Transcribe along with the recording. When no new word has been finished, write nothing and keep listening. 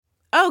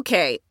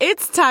Okay,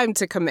 it's time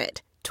to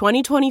commit.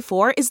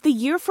 2024 is the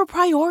year for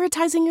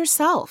prioritizing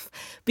yourself.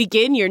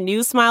 Begin your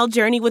new smile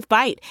journey with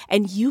Byte,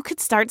 and you could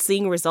start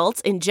seeing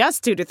results in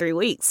just 2 to 3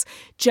 weeks.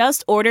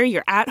 Just order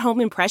your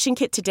at-home impression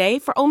kit today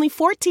for only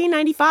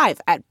 $14.95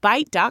 at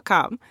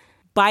Byte.com.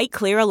 Byte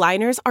Clear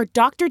aligners are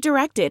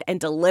doctor-directed and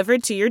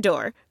delivered to your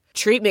door.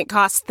 Treatment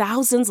costs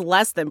thousands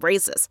less than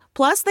braces.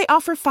 Plus, they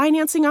offer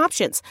financing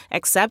options,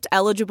 accept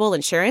eligible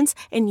insurance,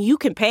 and you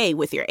can pay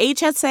with your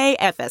HSA,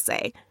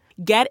 FSA.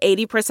 Get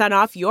 80%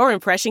 off your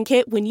impression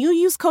kit when you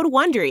use code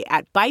WONDERY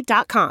at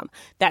Byte.com.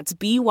 That's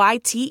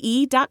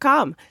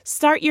BYTE.com.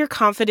 Start your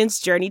confidence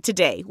journey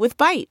today with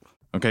Byte.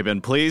 Okay,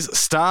 Ben, please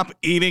stop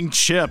eating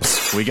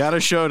chips. We got a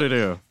show to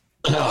do.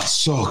 Oh, it's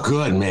so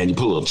good, man. You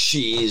put a little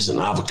cheese and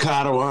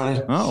avocado on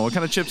it. Oh, what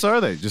kind of chips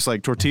are they? Just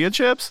like tortilla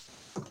chips?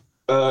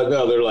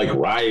 No, they're like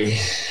rye.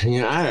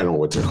 Yeah, I don't know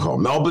what they're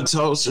called. Melba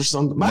toast or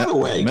something. By the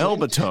way.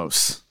 Melba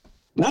toast.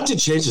 Not to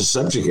change the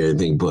subject or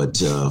anything, but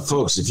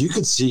folks, if you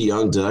could see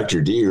young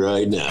Dr. D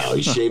right now,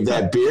 he shaved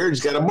that beard,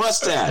 he's got a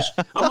mustache.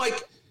 I'm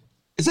like,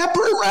 is that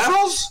Burt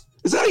Reynolds?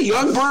 Is that a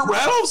young Burt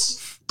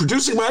Reynolds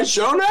producing my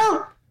show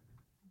now?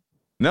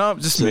 No,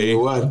 just me.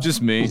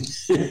 Just me.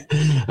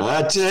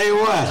 I tell you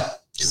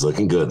what, he's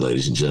looking good,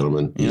 ladies and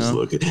gentlemen. He's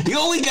looking. The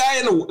only guy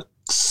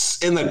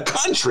in the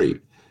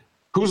country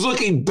who's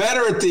looking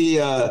better at the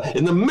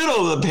in the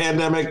middle of the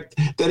pandemic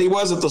than he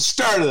was at the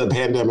start of the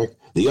pandemic.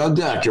 The young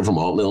doctor from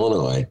Alton,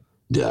 Illinois,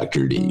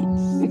 Dr. D.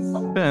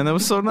 Man, that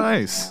was so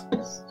nice.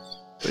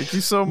 Thank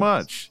you so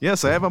much.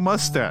 Yes, I have a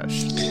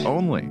mustache.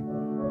 Only.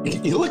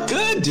 You look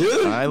good,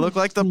 dude. I look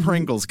like the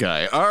Pringles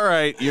guy. All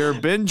right, your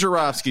Ben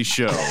Jarofsky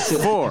show.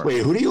 4.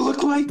 Wait, who do you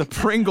look like? The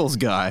Pringles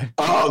guy.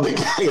 Oh, the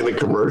guy in the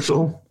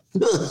commercial.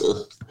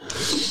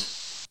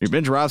 Your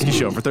Ben Jarofsky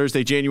show for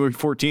Thursday, January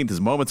 14th is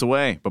moments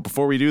away. But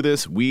before we do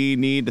this, we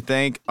need to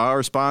thank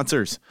our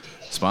sponsors.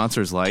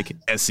 Sponsors like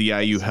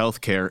SEIU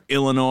Healthcare,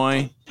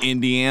 Illinois,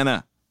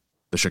 Indiana.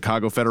 The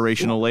Chicago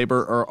Federation of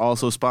Labor are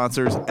also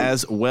sponsors,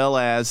 as well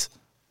as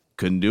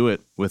couldn't do it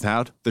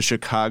without the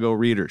Chicago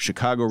Reader.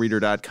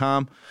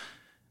 ChicagoReader.com.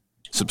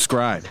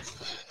 Subscribe.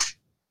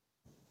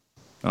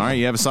 All right,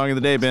 you have a song of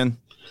the day, Ben.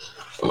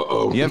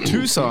 Uh-oh. You have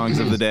 2 songs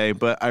of the day,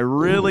 but I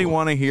really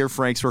want to hear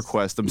Frank's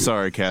request. I'm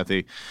sorry,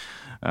 Kathy.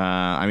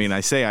 I mean, I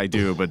say I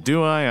do, but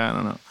do I? I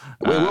don't know.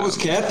 Wait, what was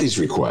Kathy's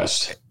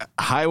request?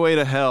 Highway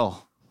to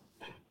Hell.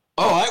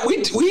 Oh, we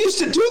used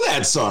to do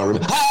that song.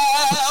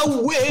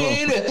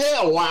 Highway to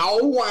Hell. Wow,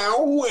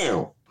 wow,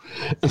 wow.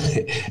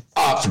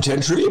 For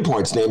 10 trivia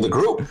points, name the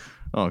group.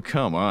 Oh,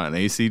 come on.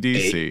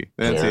 AC/DC.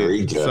 That's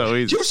very good. So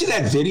easy. Did you ever see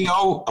that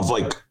video of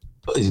like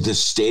the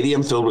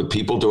stadium filled with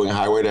people doing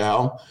Highway to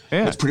Hell?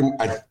 Yeah. It's pretty.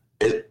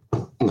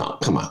 No,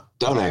 come on.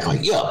 Don't act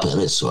like, Ben,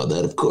 I saw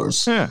that, of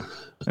course. Yeah.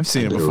 I've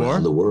seen it before.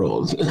 Around the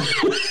world.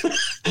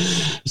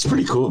 It's a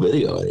pretty cool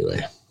video,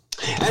 anyway.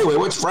 Anyway,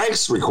 what's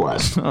Frank's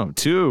request? Oh,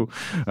 2.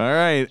 All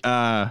right.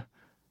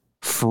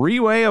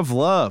 Freeway of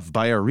Love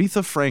by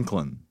Aretha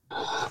Franklin.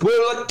 We're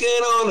looking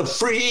on the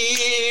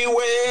freeway,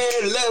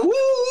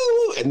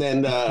 woo! And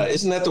then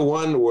isn't that the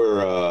one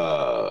where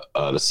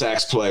the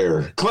sax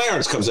player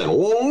Clarence comes in?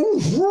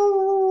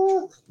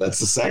 That's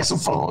the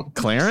saxophone.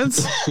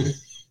 Clarence?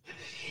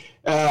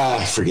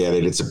 Forget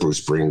it. It's a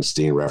Bruce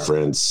Springsteen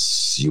reference.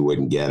 You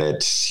wouldn't get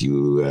it.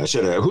 You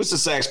should have. Who's the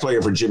sax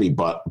player for Jimmy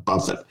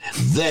Buffett?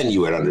 Then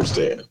you would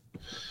understand.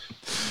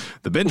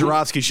 The Ben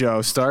Jarofsky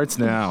Show starts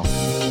now.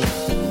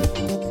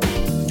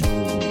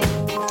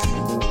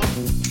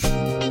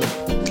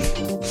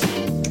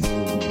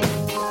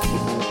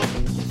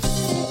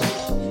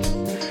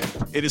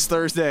 It is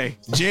Thursday,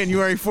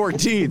 January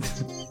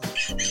 14th.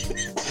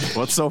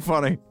 What's so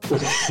funny?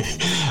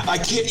 I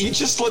can't. You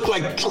just look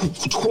like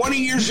 20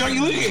 years young.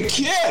 You look like a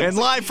kid. And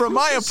live from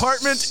my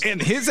apartment in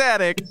his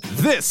attic,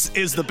 this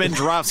is the Ben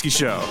Jarofsky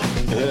Show.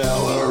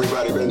 Hello,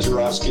 everybody. Ben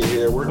Jarofsky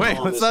here. Wait,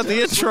 that's not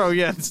the intro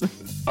yet.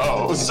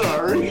 Oh,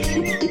 sorry.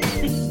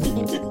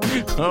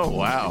 Oh,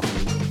 wow.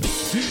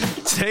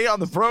 Stay on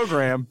the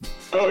program.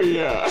 Oh,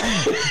 yeah.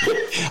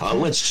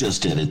 Let's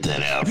just edit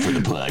that out for the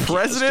podcast.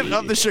 President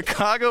of the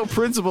Chicago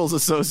Principals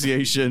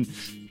Association,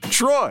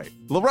 Troy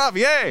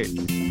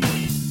LaRaviere.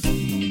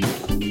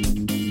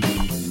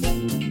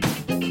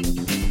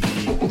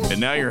 And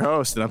now your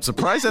host, and I'm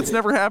surprised that's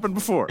never happened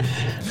before.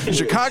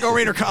 Chicago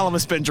Reader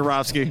columnist Ben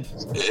Jarofsky.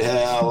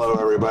 Hello,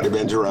 everybody.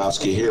 Ben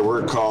Jarofsky here.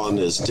 We're calling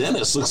this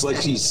Dennis. Looks like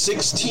he's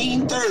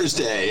 16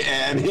 Thursday,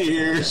 and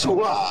here's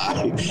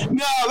why.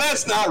 No,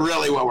 that's not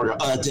really what we're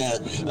going to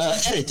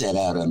edit that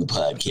out on the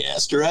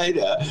podcast, right?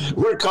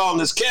 We're calling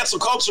this Cancel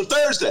Culture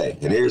Thursday,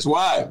 and here's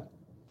why.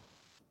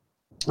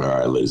 All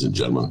right, ladies and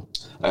gentlemen,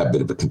 I have a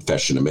bit of a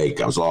confession to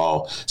make. I was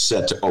all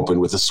set to open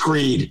with a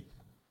screed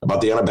about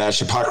the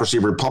unabashed hypocrisy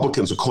of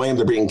Republicans who claim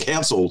they're being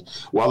canceled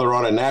while they're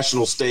on a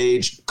national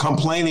stage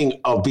complaining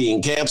of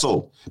being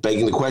canceled,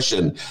 begging the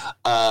question,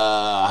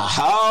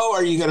 how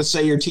are you going to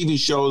say your TV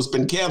show has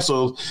been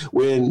canceled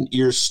when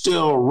you're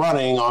still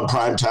running on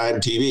primetime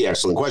TV?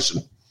 Excellent question.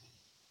 I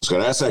was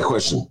going to ask that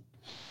question.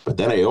 But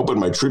then I opened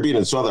my Tribune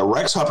and saw that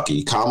Rex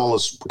Hupke,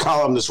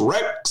 columnist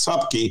Rex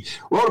Hupke,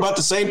 wrote about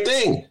the same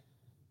thing.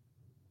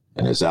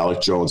 And as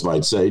Alex Jones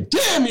might say,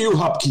 damn you,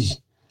 Hupke.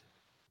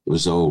 It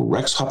was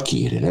Rex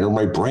Hupke. It had entered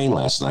my brain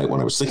last night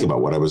when I was thinking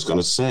about what I was going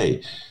to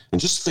say.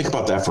 And just think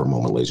about that for a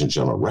moment, ladies and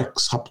gentlemen.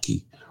 Rex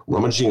Hupke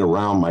rummaging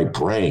around my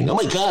brain. Oh,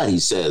 my God, he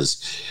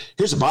says.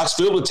 Here's a box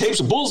filled with tapes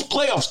of Bulls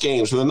playoffs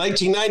games from the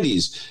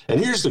 1990s. And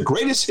here's the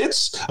greatest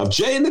hits of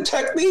Jay and the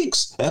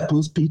Techniques.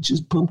 Apples, peaches,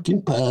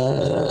 pumpkin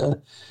pie.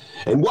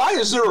 And why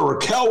is there a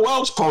Raquel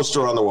Welch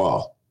poster on the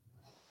wall?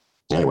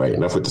 Anyway,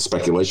 enough with the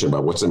speculation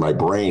about what's in my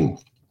brain.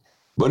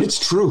 But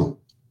it's true.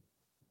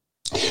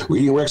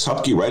 Reading Rex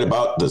Hupke write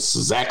about the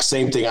exact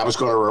same thing I was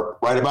going to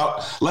write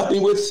about left me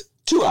with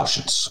two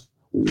options.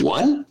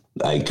 One,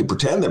 I could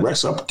pretend that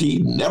Rex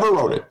Hupke never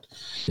wrote it.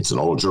 It's an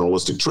old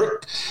journalistic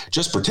trick.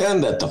 Just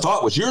pretend that the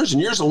thought was yours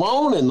and yours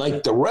alone, and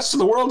like the rest of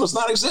the world does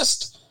not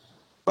exist.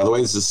 By the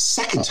way, this is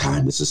the second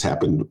time this has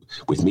happened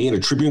with me in a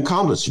Tribune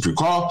columnist. If you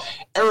recall,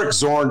 Eric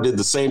Zorn did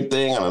the same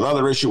thing on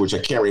another issue, which I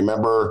can't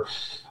remember,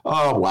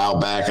 a while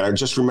back. And I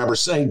just remember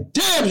saying,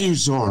 damn you,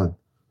 Zorn,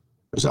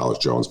 as Alex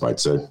Jones might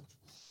say.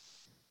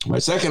 My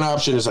second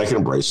option is I can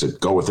embrace it,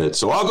 go with it.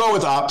 So I'll go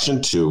with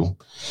option 2.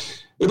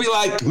 It'd be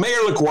like Mayor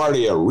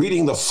LaGuardia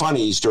reading the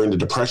funnies during the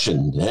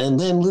Depression, and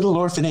then little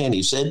orphan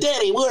Annie said,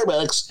 Daddy,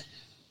 Warbucks.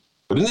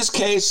 But in this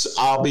case,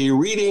 I'll be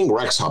reading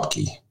Rex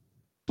Hupke.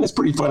 It's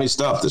pretty funny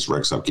stuff this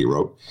Rex Hupke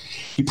wrote.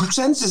 He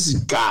presents this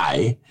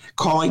guy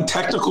calling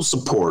technical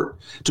support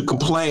to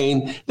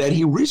complain that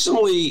he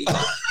recently,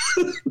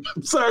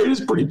 sorry,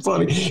 it's pretty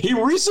funny. He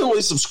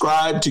recently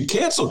subscribed to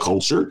cancel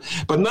culture,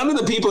 but none of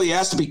the people he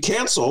asked to be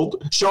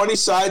canceled show any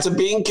signs of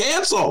being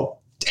canceled.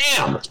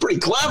 Damn, it's pretty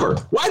clever.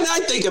 Why didn't I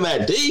think of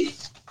that, D?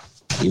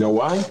 You know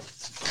why?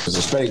 Because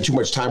I'm spending too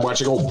much time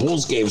watching old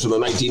Bulls games from the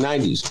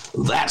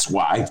 1990s. That's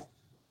why.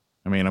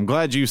 I mean, I'm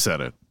glad you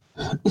said it.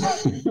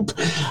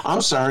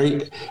 I'm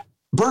sorry.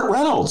 Burt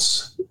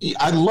Reynolds.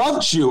 I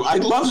loved you. I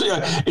loved you.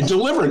 In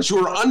Deliverance,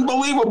 you were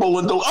unbelievable.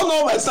 Oh,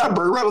 no, that's not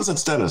Burt Reynolds.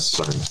 That's Dennis.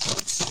 Sorry.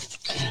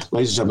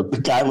 Ladies and gentlemen,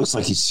 the guy looks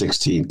like he's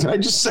 16. Can I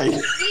just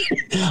say,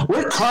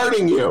 we're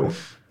carding you.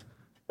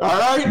 All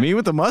right? Me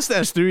with the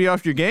mustache threw you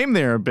off your game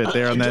there a bit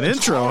there on that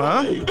intro,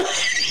 huh?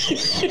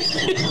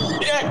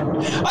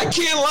 Yeah, I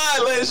can't lie,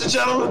 ladies and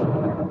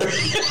gentlemen.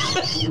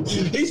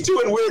 He's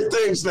doing weird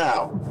things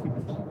now.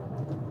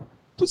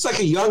 Looks like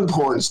a young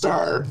porn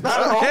star,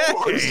 not an old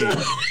porn star.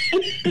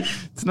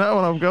 It's not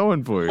what I'm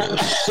going for.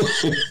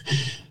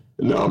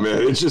 No,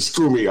 man, it just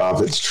threw me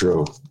off. It's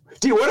true.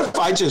 Dude, what if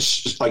I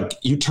just, like,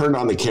 you turned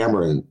on the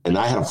camera and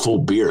I had a full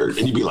beard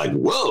and you'd be like,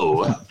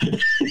 whoa,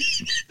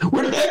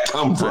 where did that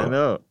come from? I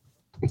know.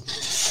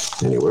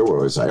 Anyway, where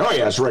was I? Oh,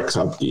 yeah, it's Rex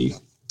Hupke.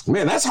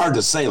 Man, that's hard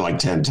to say like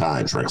 10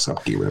 times. Rex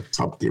Hupke, Rex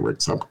Hupke,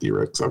 Rex Hupke,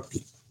 Rex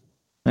Hupke.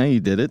 Hey, you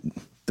did it.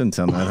 Didn't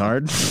sound that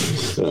hard.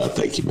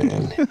 Thank you,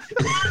 man.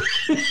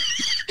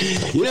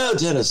 You know,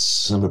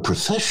 Dennis, I'm a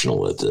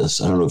professional at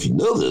this. I don't know if you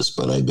know this,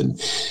 but I've been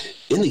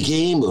in the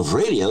game of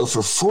radio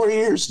for 4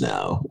 years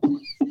now.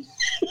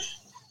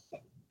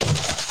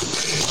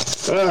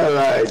 All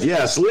right.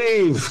 Yes,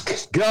 leave.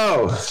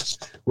 Go.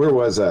 Where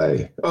was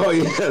I? Oh,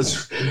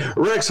 yes.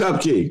 Rex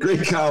Hupke.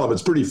 Great column.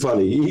 It's pretty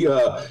funny.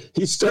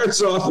 He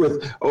starts off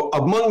with,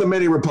 among the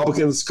many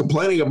Republicans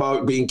complaining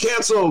about being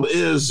canceled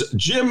is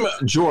Jim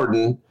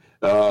Jordan,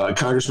 a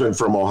congressman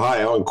from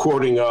Ohio, and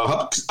quoting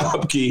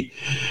Hupke.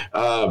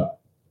 I'm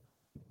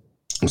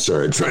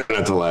sorry, I'm trying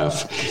not to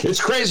laugh.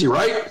 It's crazy,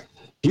 right?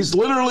 He's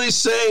literally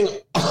saying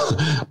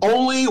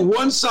only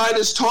one side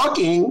is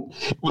talking.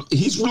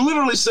 He's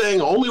literally saying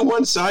only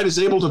one side is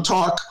able to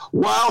talk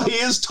while he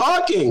is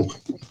talking.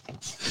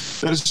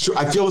 That is true.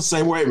 I feel the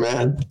same way,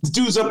 man. The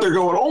dude's up there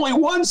going, only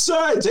one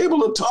side's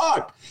able to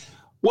talk.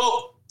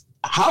 Well,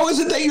 how is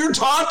it that you're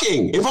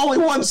talking if only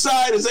one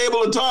side is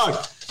able to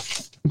talk?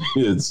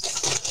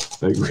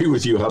 I agree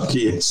with you,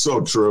 Hupke. It's so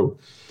true.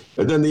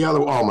 And then the other,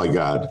 oh my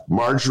God,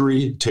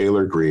 Marjorie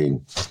Taylor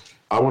Greene.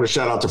 I want to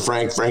shout out to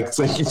Frank. Frank,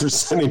 thank you for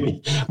sending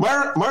me.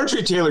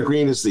 Marjorie Taylor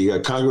Greene is the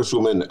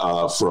congresswoman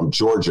from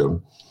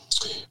Georgia,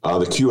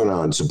 the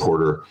QAnon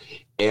supporter.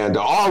 And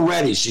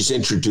already she's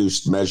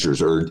introduced measures,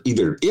 or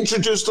either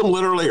introduced them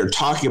literally or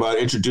talking about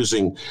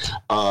introducing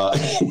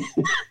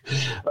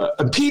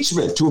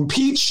impeachment, to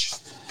impeach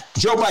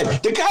Joe Biden.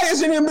 The guy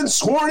hasn't even been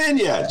sworn in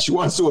yet. She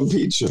wants to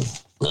impeach him.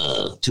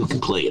 Two can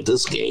play at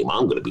this game.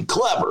 I'm going to be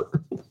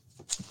clever.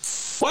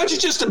 Why don't you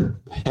just,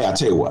 hey, I'll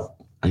tell you what.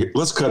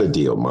 Let's cut a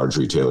deal,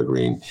 Marjorie Taylor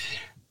Greene.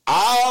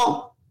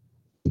 I'll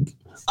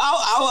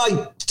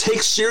like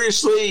take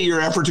seriously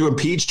your effort to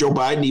impeach Joe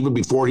Biden even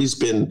before he's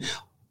been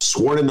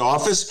sworn into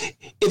office.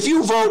 If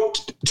you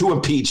vote to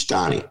impeach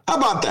Donnie, how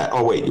about that?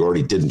 Oh, wait, you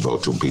already didn't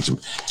vote to impeach him.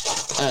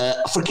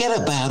 Forget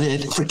about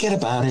it. Forget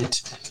about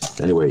it.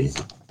 Anyway,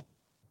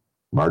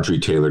 Marjorie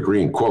Taylor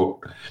Greene,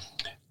 quote,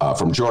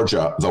 from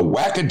Georgia, the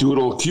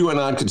wackadoodle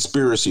QAnon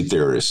conspiracy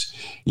theorist.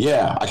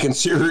 Yeah, I can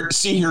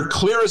see her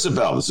clear as a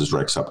bell. This is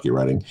Rex Hupke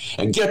writing.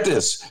 And get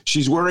this,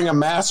 she's wearing a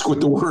mask with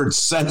the word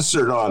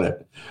censored on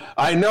it.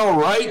 I know,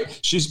 right?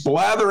 She's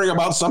blathering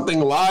about something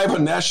live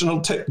on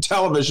national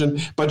television,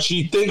 but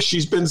she thinks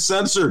she's been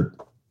censored.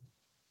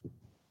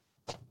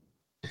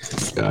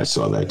 Yeah, I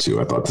saw that too.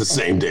 I thought the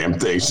same damn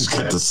thing. She's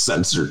got the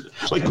censored.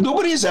 Like,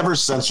 nobody has ever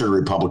censored a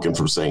Republican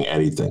from saying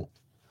anything.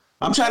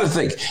 I'm trying to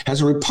think.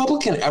 Has a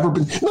Republican ever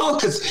been? No,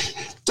 because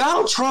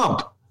Donald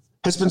Trump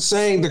has been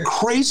saying the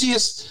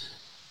craziest,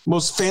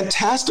 most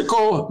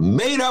fantastical,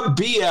 made-up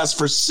BS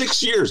for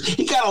 6 years.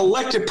 He got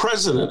elected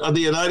president of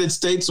the United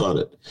States on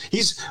it.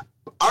 He's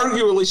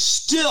arguably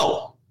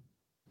still,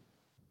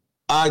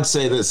 I'd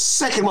say, the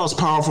second most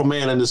powerful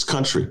man in this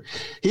country.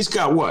 He's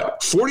got,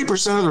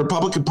 40% of the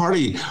Republican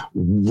Party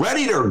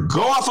ready to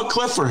go off a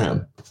cliff for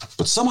him.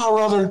 But somehow or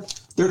other,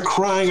 they're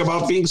crying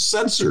about being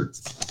censored.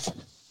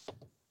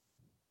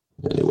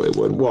 Anyway,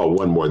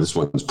 one more. This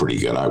one's pretty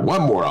good.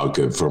 One more I'll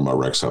give from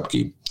Rex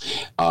Hupke.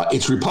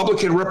 It's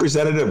Republican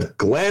Representative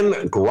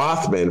Glenn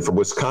Grothman from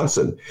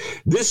Wisconsin.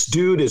 This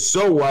dude is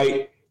so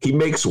white, he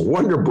makes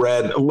Wonder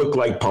Bread look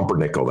like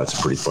pumpernickel. That's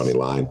a pretty funny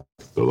line.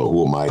 Although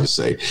who am I to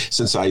say?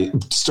 Since I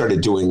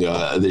started doing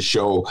this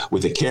show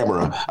with a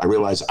camera, I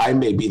realized I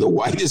may be the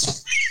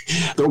whitest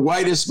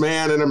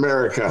man in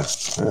America.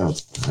 I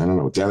don't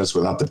know. Dennis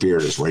without the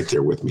beard is right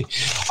there with me.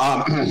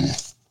 All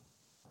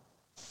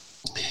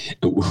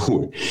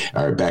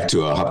right, back to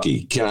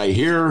Hupke. Can I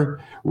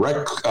hear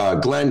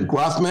Glenn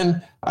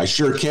Grothman? I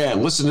sure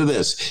can. Listen to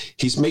this.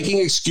 He's making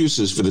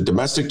excuses for the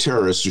domestic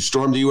terrorists who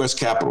stormed the U.S.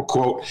 Capitol.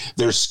 Quote,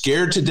 they're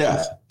scared to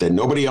death that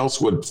nobody else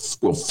will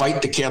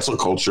fight the cancel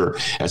culture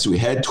as we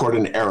head toward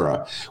an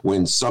era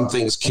when some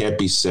things can't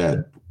be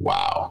said.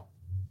 Wow.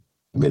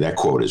 I mean, that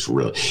quote is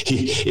really,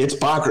 it's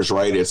bonkers,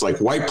 right? It's like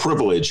white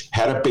privilege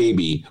had a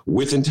baby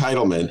with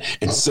entitlement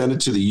and sent it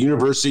to the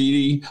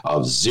University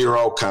of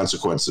Zero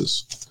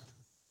Consequences.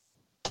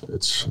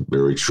 It's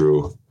very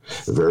true,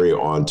 very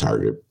on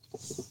target.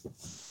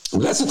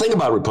 That's the thing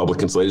about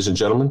Republicans, ladies and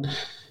gentlemen.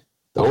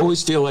 They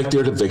always feel like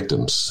they're the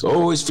victims,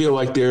 always feel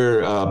like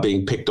they're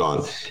being picked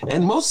on.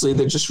 And mostly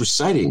they're just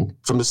reciting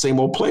from the same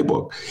old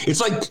playbook. It's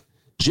like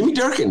Jimmy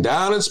Durkin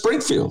down in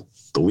Springfield,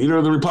 the leader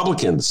of the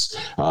Republicans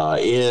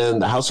in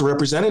the House of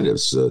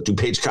Representatives,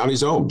 DuPage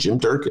County's own, Jim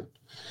Durkin.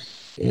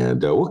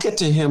 And we'll get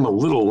to him a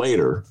little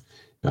later,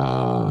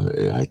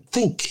 I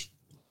think,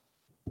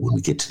 when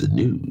we get to the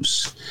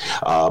news.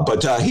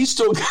 But he's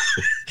still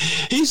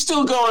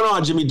going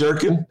on, Jimmy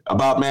Durkin,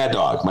 about Mad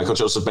Dog, Michael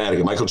Joseph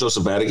Madigan. Michael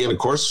Joseph Madigan, of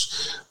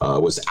course,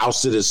 was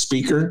ousted as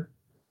Speaker.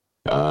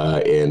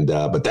 But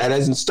that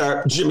hasn't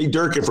stopped Jimmy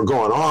Durkin from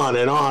going on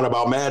and on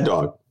about Mad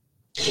Dog.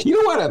 You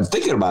know what I'm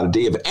thinking about, it,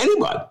 Dave? If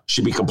anybody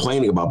should be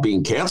complaining about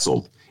being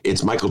canceled,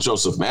 it's Michael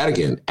Joseph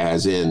Madigan,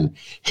 as in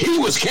he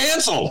was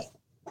canceled.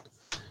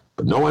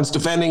 But no one's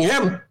defending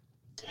him.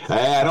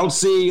 I don't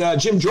see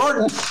Jim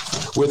Jordan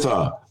with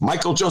a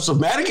Michael Joseph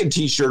Madigan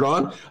T-shirt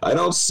on. I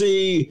don't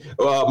see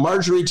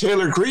Marjorie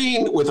Taylor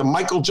Greene with a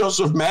Michael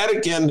Joseph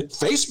Madigan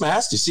face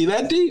mask. You see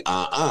that, D?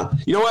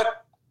 You know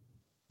what?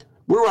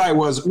 Where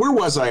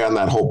was I on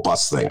that whole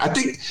bus thing? I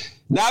think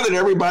now that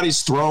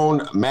everybody's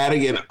thrown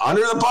Madigan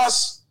under the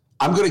bus,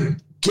 I'm going to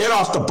get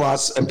off the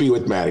bus and be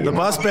with Madigan. The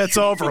bus bet's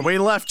over. We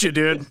left you,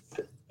 dude.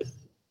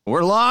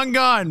 We're long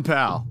gone,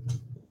 pal.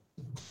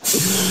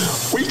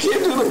 We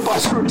can't do the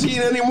bus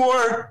routine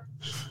anymore.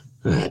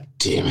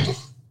 Damn it.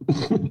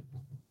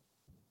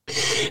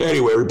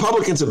 Anyway,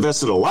 Republicans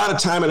invested a lot of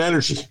time and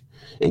energy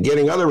in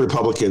getting other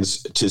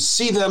Republicans to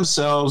see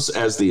themselves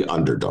as the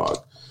underdog.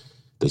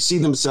 They see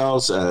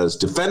themselves as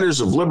defenders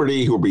of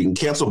liberty who are being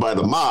canceled by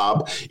the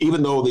mob,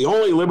 even though the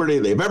only liberty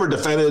they've ever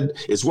defended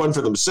is one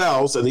for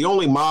themselves, and the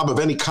only mob of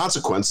any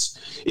consequence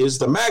is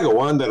the MAGA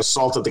one that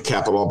assaulted the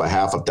Capitol on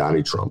behalf of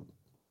Donald Trump.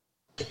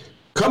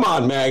 Come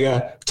on,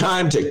 MAGA.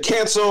 Time to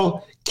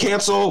cancel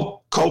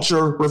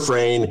culture,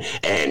 refrain,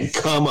 and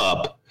come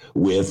up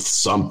with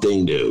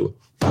something new.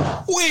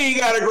 We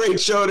got a great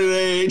show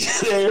today,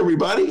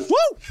 everybody.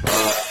 Woo!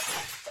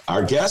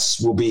 Our guests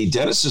will be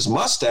Dennis's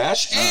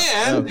mustache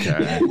and...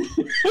 Okay.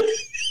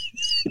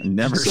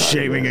 Never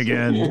shaving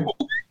again.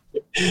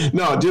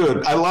 No,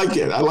 dude, I like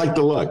it. I like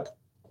the look.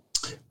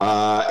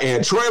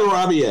 And Troy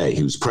LaRaviere,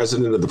 who's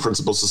president of the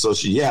Principals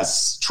Association.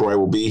 Yes, Troy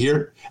will be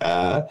here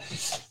at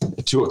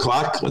 2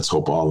 o'clock. Let's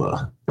hope all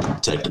the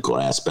technical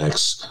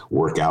aspects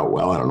work out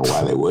well. I don't know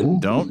why they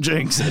wouldn't. Don't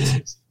jinx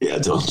it. Yeah,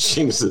 don't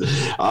jinx it.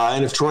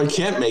 And if Troy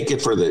can't make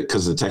it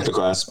because the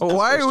technical aspects.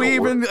 Why are we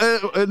even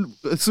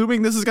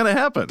assuming this is going to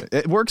happen?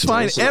 It works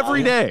fine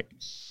every day.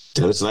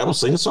 Dennis and I will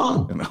sing a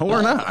song. No,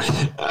 we're not.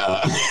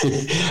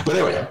 But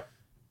anyway.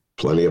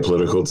 Plenty of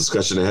political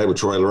discussion ahead with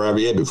Troy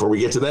LaRaviere. Before we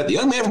get to that, the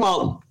young man from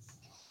Alton,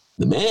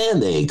 the man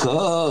they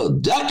call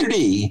Dr.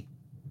 D,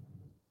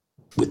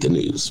 with the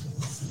news.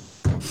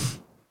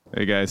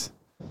 Hey, guys.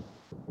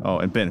 Oh,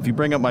 and Ben, if you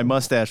bring up my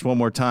mustache one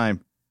more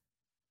time,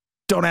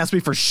 Don't ask me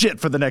for shit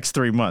for the next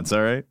 3 months,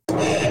 all right?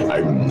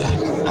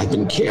 I've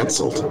been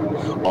canceled.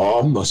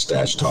 All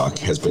mustache talk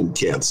has been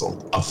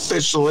canceled.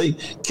 Officially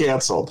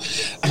canceled.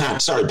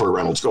 Sorry, Burt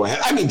Reynolds, go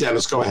ahead.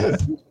 Dennis, go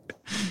ahead.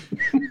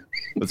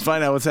 Let's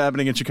find out what's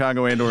happening in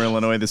Chicago and or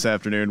Illinois this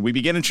afternoon. We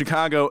begin in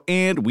Chicago,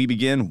 and we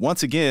begin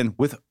once again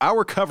with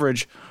our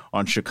coverage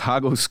on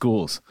Chicago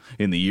schools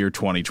in the year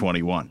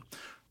 2021.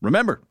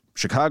 Remember,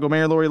 Chicago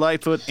Mayor Lori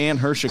Lightfoot and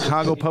her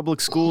Chicago Public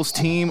Schools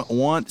team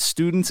want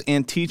students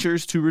and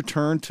teachers to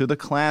return to the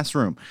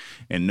classroom.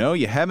 And no,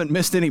 you haven't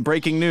missed any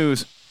breaking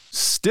news.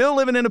 Still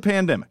living in a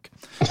pandemic.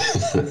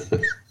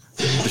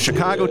 The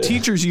Chicago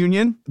Teachers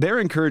Union, they're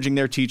encouraging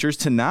their teachers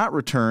to not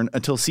return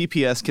until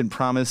CPS can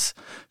promise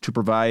to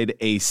provide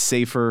a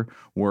safer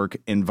work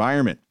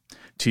environment.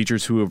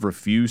 Teachers who have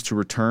refused to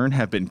return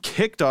have been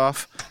kicked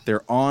off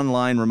their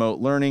online remote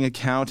learning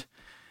account.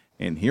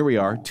 And here we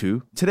are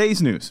to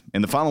today's news.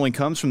 And the following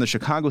comes from the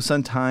Chicago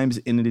Sun-Times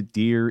in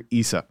Dear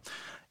Isa.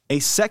 A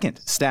second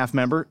staff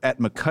member at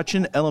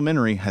McCutcheon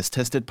Elementary has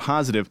tested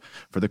positive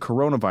for the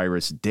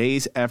coronavirus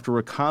days after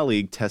a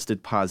colleague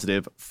tested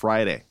positive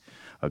Friday.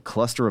 A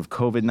cluster of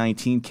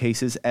COVID-19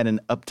 cases at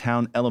an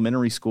uptown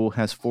elementary school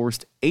has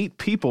forced 8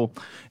 people,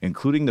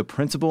 including the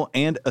principal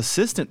and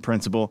assistant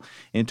principal,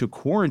 into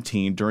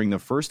quarantine during the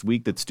first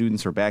week that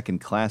students are back in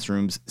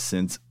classrooms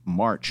since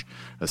March.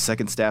 A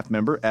second staff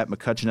member at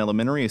McCutcheon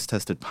Elementary has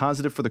tested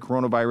positive for the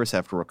coronavirus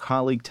after a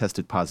colleague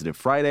tested positive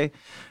Friday.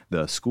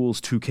 The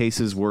school's 2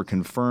 cases were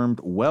confirmed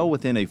well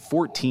within a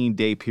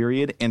 14-day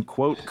period and,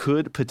 quote,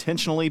 could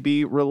potentially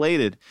be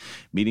related,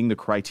 meeting the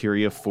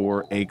criteria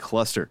for a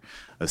cluster.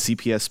 A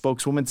CPS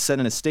spokeswoman said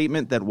in a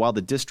statement that while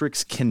the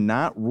districts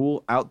cannot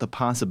rule out the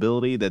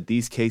possibility that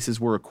these cases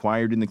were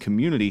acquired in the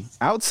community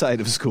outside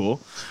of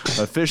school,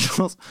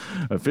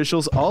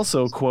 officials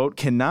also, quote,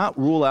 cannot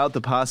rule out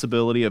the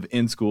possibility of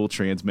in-school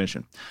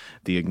transmission.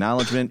 The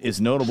acknowledgement is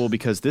notable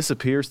because this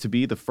appears to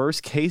be the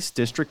first case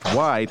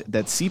district-wide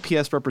that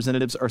CPS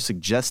representatives are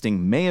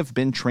suggesting may have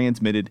been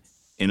transmitted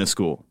in a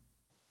school.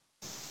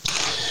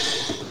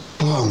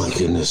 Oh, my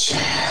goodness.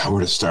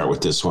 Where to start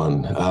with this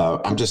one?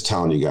 I'm just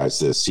telling you guys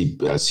this.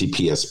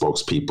 CPS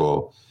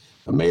spokespeople,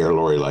 Mayor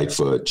Lori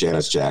Lightfoot,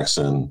 Janice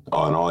Jackson,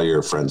 and all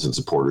your friends and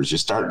supporters, you're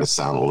starting to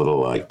sound a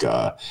little like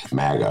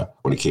MAGA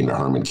when it came to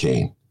Herman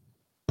Cain.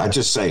 I'm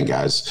just saying,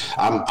 guys,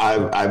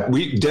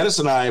 Dennis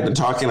and I have been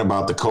talking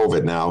about the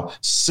COVID now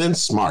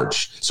since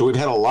March. So we've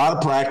had a lot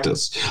of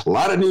practice, a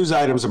lot of news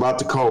items about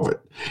the COVID.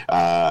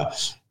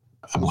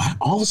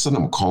 All of a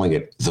sudden, I'm calling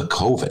it the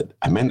COVID.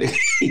 I meant,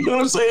 you know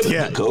what I'm saying?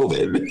 Yeah. The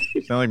COVID.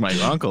 Sound like my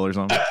uncle or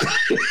something.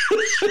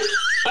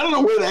 I don't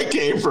know where that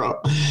came from.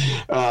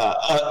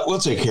 We'll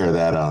take care of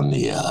that on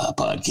the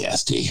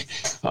podcast.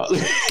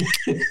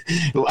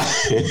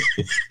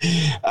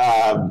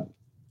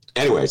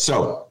 Anyway,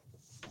 so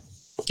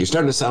you're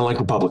starting to sound like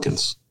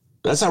Republicans.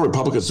 That's how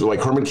Republicans do.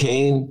 Like Herman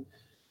Cain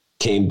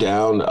came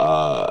down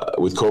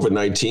with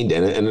COVID-19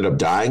 and ended up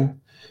dying.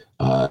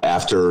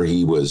 After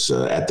he was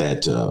at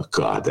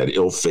that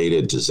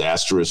ill-fated,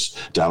 disastrous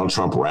Donald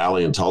Trump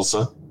rally in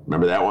Tulsa.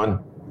 Remember that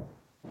one?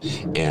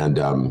 And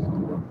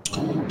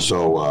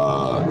so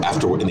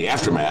in the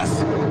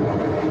aftermath,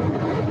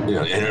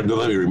 and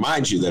let me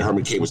remind you that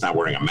Herman Cain was not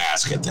wearing a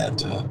mask at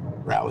that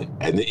rally.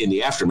 And in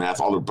the aftermath,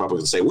 all the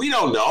Republicans say, we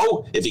don't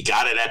know if he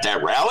got it at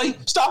that rally.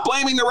 Stop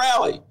blaming the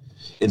rally.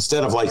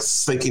 Instead of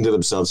thinking to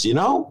themselves,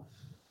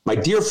 my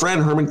dear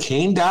friend Herman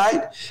Cain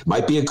died.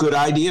 Might be a good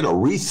idea to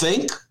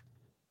rethink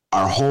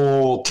our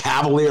whole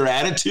cavalier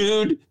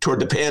attitude toward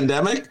the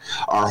pandemic,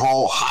 our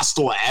whole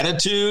hostile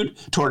attitude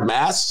toward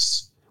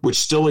masks, which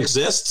still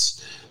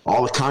exists.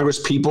 All the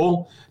Congress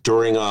people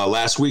during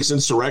last week's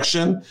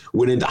insurrection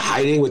went into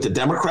hiding with the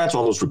Democrats.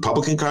 All those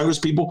Republican Congress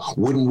people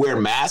wouldn't wear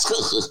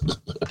masks.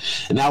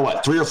 And now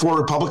what? 3 or 4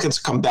 Republicans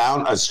come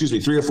down.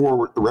 3 or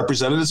 4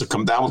 representatives have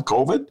come down with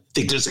COVID.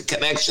 Think there's a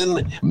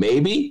connection?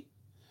 Maybe.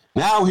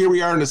 Now here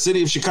we are in the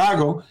city of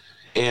Chicago.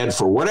 And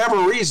for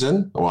whatever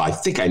reason, I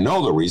think I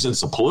know the reason,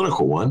 it's a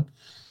political one,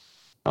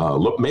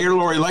 Mayor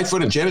Lori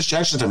Lightfoot and Janice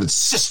Jackson have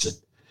insisted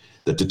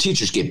that the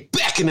teachers get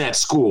back in that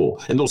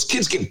school and those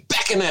kids get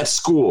back in that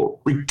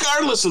school,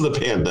 regardless of the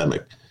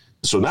pandemic.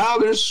 So now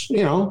there's,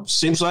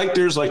 seems like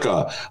there's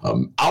a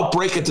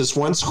outbreak at this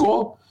one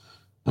school.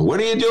 And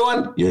what are you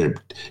doing?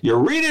 You're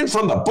reading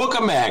from the book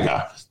of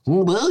MAGA.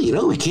 Well,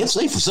 we can't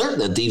say for certain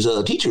that these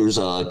teachers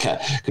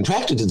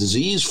contracted the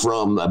disease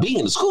from being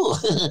in the school.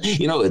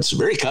 It's a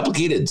very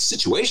complicated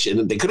situation,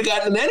 and they could have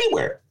gotten it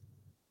anywhere.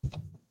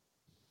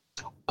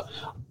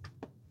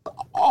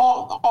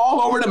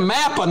 All over the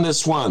map on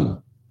this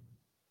one.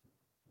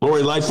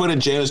 Lori Lightfoot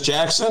and Janice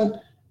Jackson,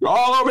 you're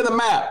all over the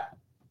map.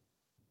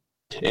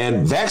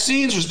 And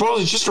vaccines are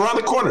supposedly just around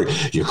the corner.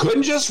 You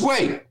couldn't just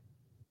wait.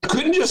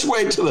 Couldn't just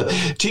wait till the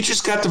teachers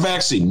got the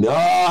vaccine.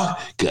 No,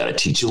 got to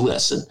teach a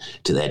lesson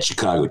to that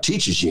Chicago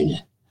Teachers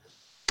Union.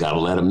 Got to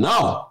let them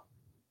know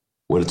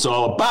what it's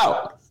all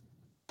about.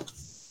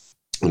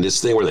 And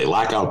this thing where they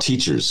lock out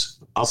teachers,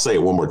 I'll say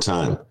it one more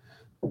time.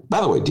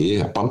 By the way,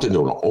 Dee, I bumped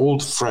into an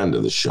old friend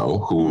of the show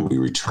who will be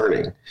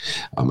returning.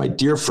 My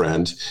dear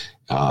friend,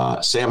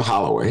 Sam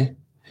Holloway.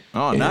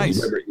 Oh,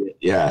 nice.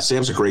 Yeah,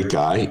 Sam's a great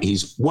guy.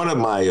 He's one of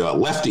my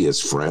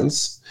leftiest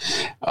friends.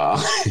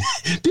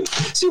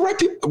 See,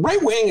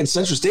 right wing and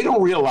centrist, they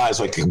don't realize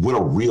like what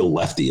a real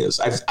lefty is.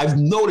 I've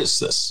noticed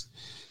this.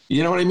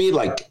 You know what I mean?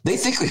 Like they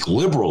think like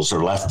liberals are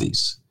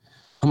lefties.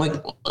 I'm like,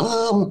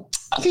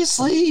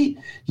 obviously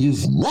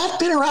you've not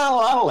been around a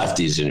lot of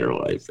lefties in your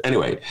life.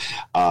 Anyway,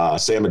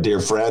 Sam, a dear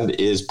friend,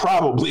 is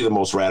probably the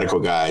most radical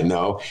guy I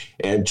know.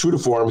 And true to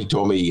form, he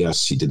told me,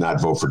 yes, he did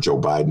not vote for Joe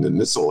Biden in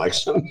this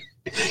election.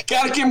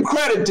 Got to give him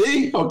credit,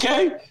 D,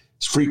 okay?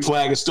 His freak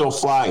flag is still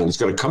flying. He's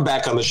going to come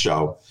back on the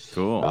show.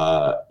 Cool.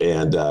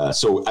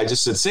 So I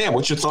just said, Sam,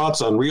 what's your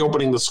thoughts on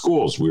reopening the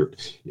schools?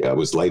 It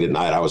was late at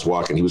night. I was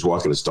walking. He was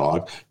walking his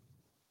dog.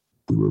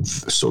 We were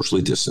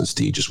socially distanced.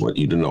 He just want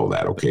you to know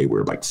that, okay?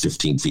 We're like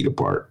 15 feet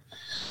apart.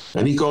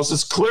 And he goes,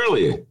 it's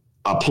clearly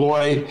a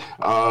ploy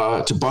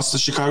to bust the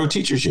Chicago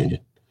Teachers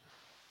Union.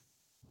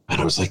 And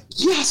I was like,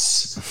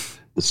 yes,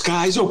 the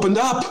skies opened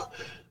up.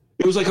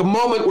 It was like a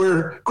moment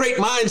where great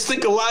minds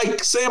think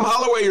alike. Sam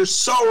Holloway, you're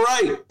so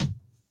right.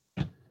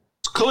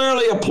 It's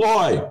clearly a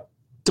ploy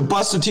to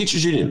bust the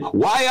Teachers Union.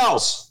 Why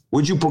else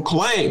would you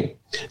proclaim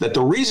that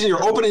the reason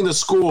you're opening the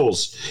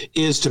schools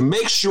is to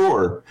make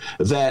sure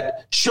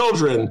that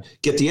children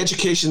get the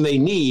education they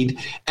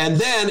need, and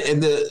then in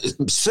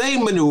the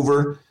same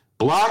maneuver,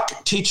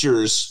 block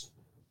teachers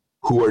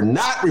who are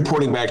not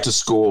reporting back to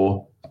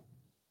school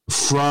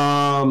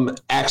from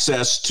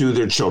access to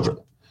their children?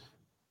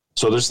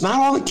 So there's not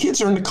all the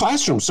kids are in the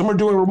classroom. Some are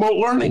doing remote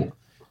learning.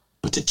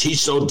 But to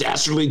teach those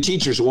dastardly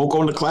teachers who won't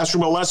go in the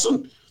classroom a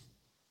lesson,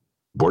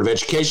 Board of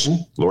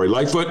Education, Lori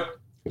Lightfoot,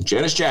 and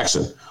Janice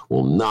Jackson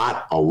will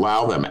not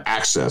allow them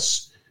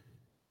access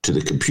to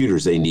the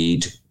computers they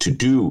need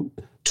to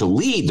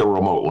lead the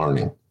remote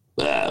learning.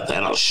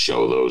 That'll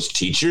show those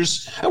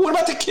teachers. And what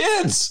about the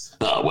kids?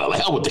 Well, the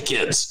hell with the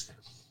kids.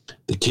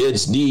 The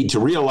kids need to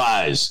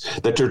realize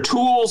that they're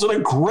tools in a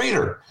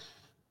greater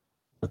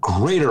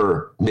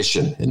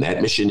mission, and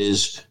that mission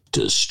is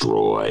to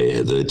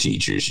destroy the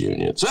teachers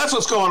union. So that's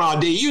what's going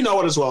on, D. You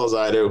know it as well as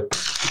I do.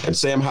 And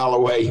Sam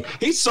Holloway,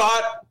 he saw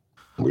it.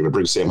 We're going to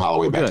bring Sam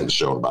Holloway back to the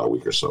show in about a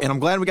week or so. And I'm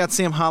glad we got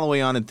Sam Holloway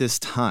on at this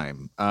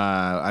time.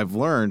 I've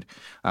learned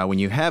when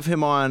you have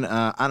him on,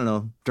 I don't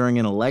know, during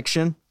an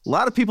election, a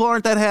lot of people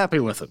aren't that happy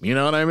with him. You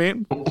know what I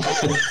mean?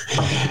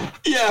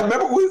 Yeah,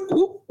 remember,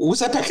 was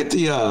that back at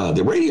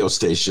the radio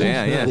station?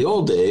 Yeah. The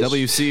old days.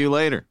 WCU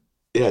later.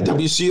 Yeah,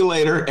 WCU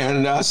later,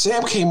 and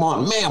Sam came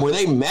on. Man, were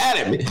they mad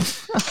at me?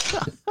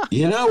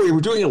 You know, we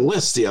were doing a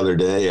list the other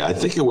day. I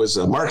think it was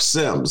Mark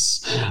Sims.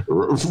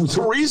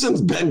 The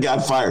reasons Ben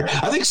got fired.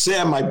 I think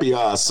Sam might be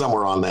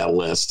somewhere on that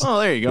list. Oh,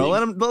 there you go.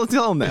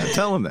 Tell him that.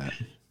 Tell him that.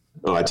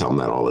 Oh, I tell him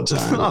that all the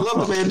time. I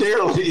love the man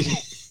dearly.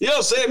 Yo,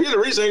 Sam, you're the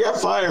reason I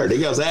got fired. He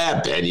goes,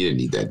 Ben, you didn't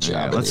need that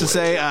job. Let's just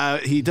say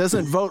he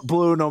doesn't vote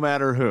blue no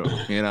matter who,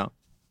 you know.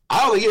 I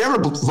don't think he ever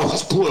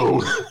votes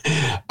blue.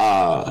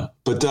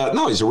 But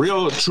no, he's a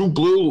real, true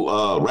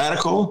blue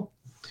radical.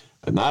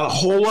 Not a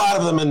whole lot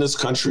of them in this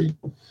country.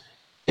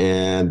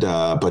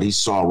 But he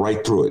saw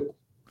right through it.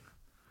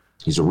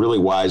 He's a really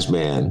wise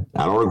man.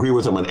 I don't agree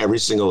with him on every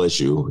single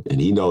issue,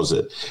 and he knows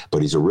it.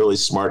 But he's a really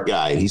smart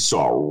guy, and he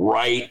saw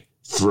right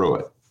through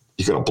it.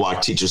 You're going to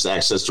block teachers'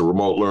 access to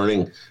remote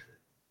learning.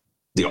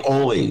 The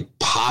only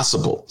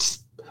possible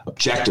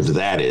objective to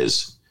that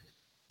is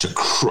to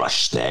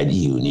crush that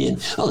union.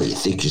 Oh, you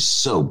think you're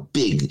so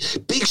big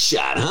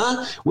shot,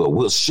 huh? Well,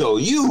 we'll show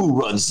you who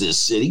runs this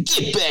city.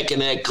 Get back in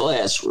that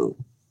classroom.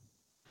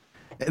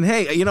 And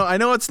hey, you know, I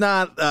know it's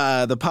not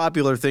the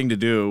popular thing to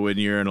do when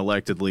you're an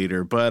elected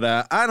leader, but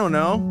I don't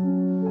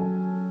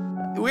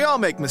know. We all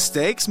make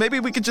mistakes.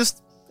 Maybe we could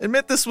just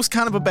admit this was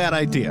kind of a bad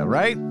idea,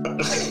 right?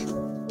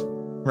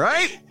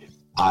 Right?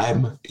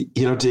 But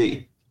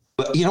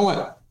you know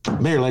what,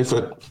 Mayor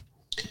Lightfoot?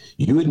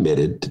 You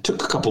admitted it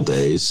took a couple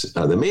days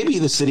that maybe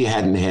the city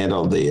hadn't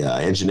handled the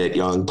Anjanette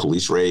Young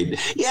police raid.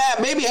 Yeah,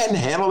 maybe hadn't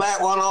handled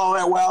that one all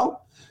that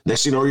well.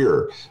 Next thing you know,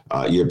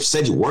 you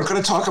said you weren't going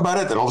to talk about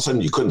it. Then all of a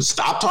sudden you couldn't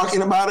stop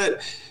talking about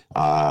it.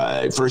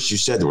 First you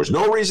said there was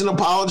no reason to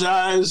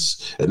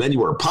apologize. And then you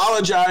were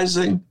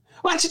apologizing.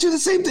 Why don't you do the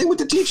same thing with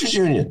the teachers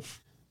union?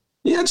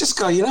 Yeah, just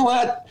go, you know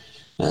what?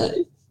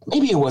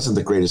 Maybe it wasn't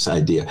the greatest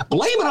idea.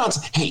 Blame it on,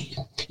 hey,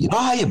 you know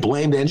how you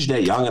blamed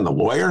Anjanette Young and the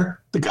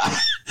lawyer? The guy,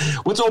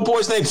 what's old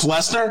boy's name,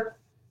 Flessner?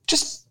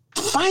 Just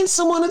find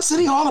someone at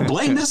City Hall to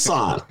blame this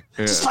on.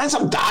 Just find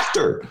some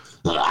doctor.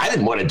 I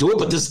didn't want to do it,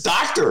 but this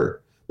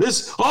doctor,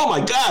 oh my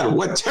God,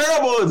 what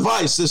terrible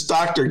advice this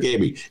doctor gave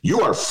me.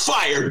 You are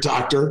fired,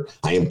 doctor.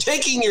 I am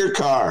taking your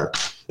car.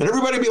 And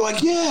everybody be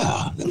like,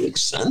 yeah, that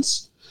makes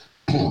sense.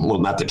 Well,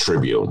 not the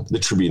Tribune. The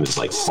Tribune is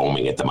like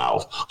foaming at the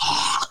mouth.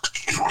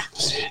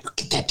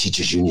 Get that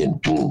teachers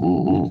union.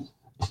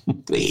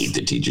 They hate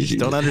the teachers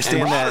union. Don't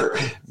understand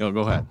that. No,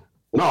 go ahead.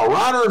 No,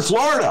 Ronner in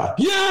Florida.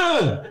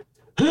 Yeah.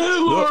 Hey,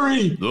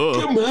 Lori.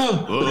 Come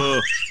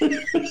out.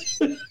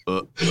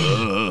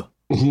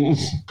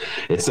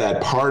 It's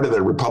that part of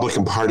the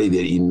Republican Party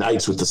that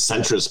unites with the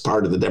centrist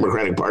part of the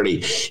Democratic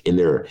Party in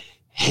their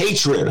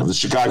hatred of the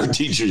Chicago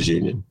Teachers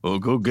Union. Oh,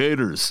 go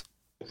Gators.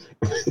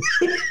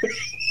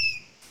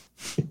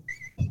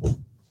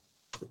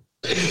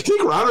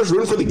 Think Ronald's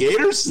rooting for the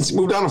Gators since he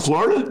moved down to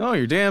Florida? Oh,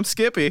 you're damn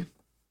Skippy.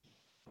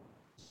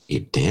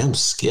 You damn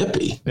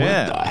Skippy.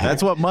 Yeah,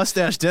 that's what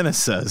Mustache Dennis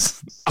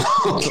says.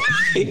 Okay.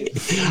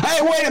 Hey,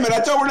 wait a minute. I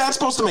thought we're not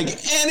supposed to make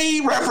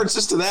any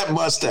references to that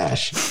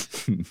mustache.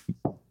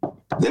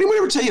 Did anyone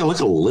ever tell you look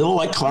a little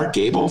like Clark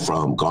Gable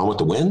from Gone with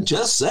the Wind?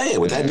 Just saying,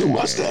 with that new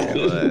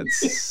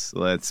mustache.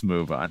 Let's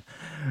move on.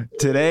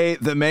 Today,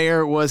 the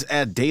mayor was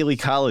at Daly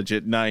College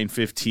at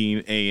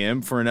 9:15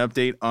 a.m. for an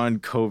update on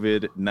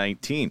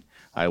COVID-19.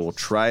 I will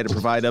try to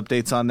provide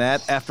updates on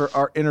that after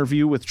our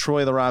interview with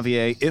Troy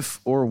LaRaviere,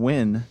 if or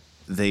when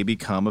they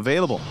become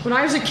available. When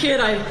I was a kid,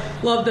 I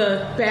loved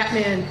the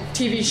Batman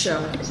TV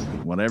show.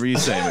 Whatever you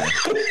say, man.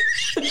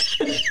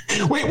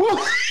 Wait,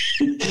 what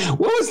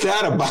was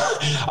that about?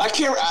 I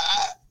can't.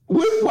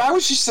 Why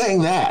was she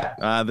saying that?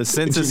 The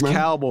census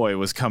cowboy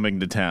was coming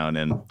to town,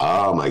 and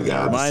oh my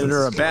God, reminded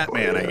her of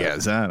Batman, I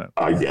guess. I don't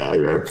know. Yeah,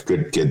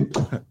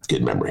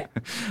 good memory.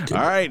 All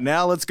right,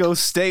 now let's go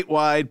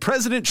statewide.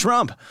 President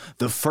Trump,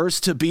 the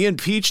first to be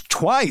impeached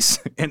twice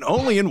and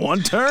only in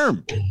one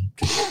term.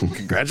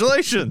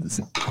 Congratulations.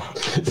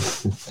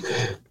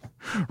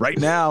 Right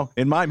now,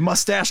 in my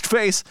mustached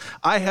face,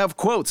 I have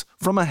quotes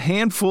from a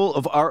handful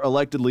of our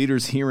elected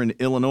leaders here in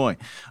Illinois.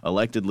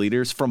 Elected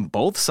leaders from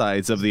both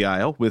sides of the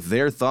aisle with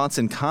their thoughts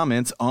and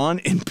comments on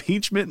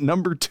impeachment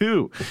number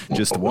 2,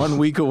 just 1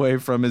 week away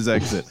from his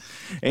exit.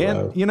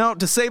 And,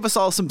 to save us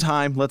all some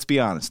time, let's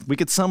be honest. We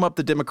could sum up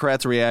the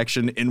Democrats'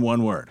 reaction in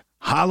one word.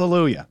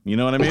 Hallelujah. You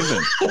know what I mean,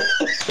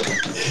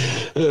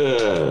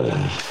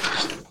 Ben?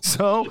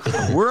 So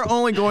we're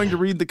only going to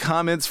read the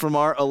comments from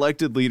our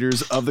elected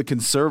leaders of the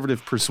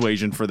conservative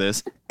persuasion for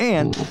this.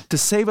 And to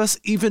save us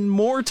even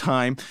more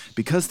time,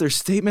 because their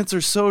statements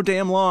are so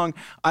damn long,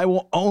 I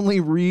will only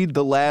read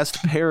the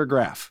last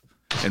paragraph.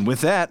 And with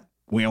that,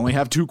 we only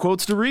have 2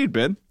 quotes to read,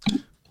 Ben.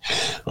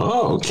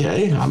 Oh,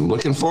 okay. I'm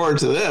looking forward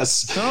to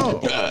this. Oh,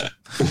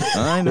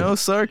 I know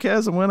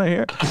sarcasm when I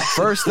hear it.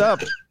 First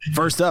up,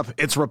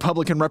 it's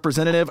Republican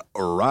Representative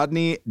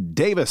Rodney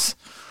Davis.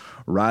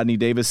 Rodney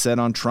Davis said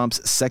on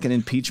Trump's second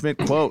impeachment,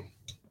 quote,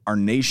 "Our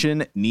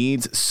nation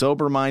needs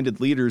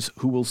sober-minded leaders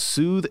who will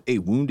soothe a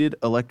wounded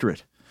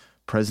electorate.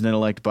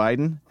 President-elect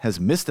Biden has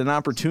missed an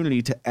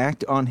opportunity to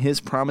act on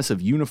his promise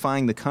of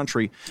unifying the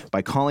country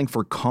by calling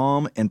for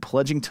calm and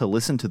pledging to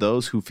listen to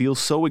those who feel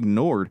so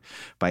ignored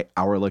by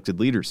our elected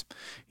leaders.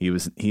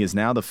 He is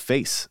now the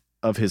face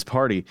of his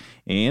party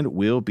and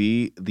will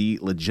be the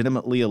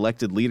legitimately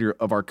elected leader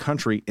of our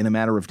country in a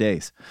matter of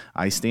days.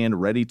 I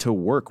stand ready to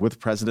work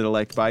with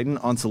President-elect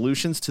Biden on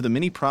solutions to the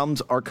many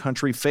problems our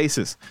country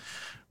faces.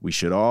 We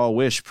should all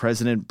wish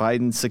President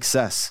Biden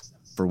success,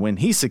 for when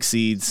he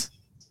succeeds,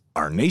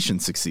 our nation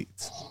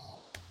succeeds."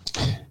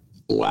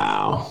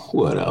 Wow,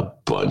 what a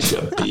bunch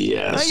of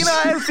BS.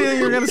 I had a feeling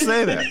you were going to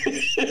say that.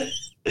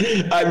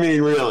 I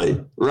mean,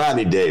 really,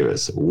 Rodney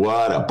Davis,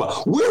 where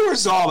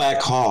was all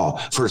that call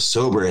for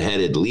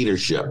sober-headed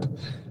leadership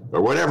or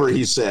whatever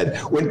he said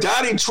when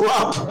Donnie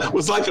Trump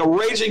was like a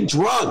raging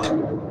drunk?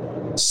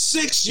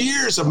 6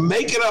 years of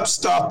making up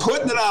stuff,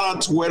 putting it out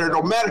on Twitter,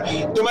 no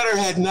matter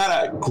had not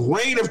a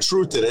grain of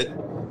truth in it,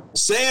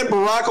 saying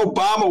Barack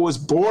Obama was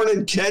born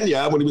in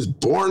Kenya when he was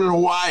born in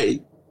Hawaii.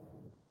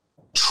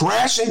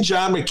 Trashing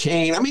John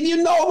McCain. I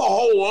mean, the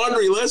whole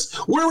laundry list.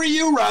 Where were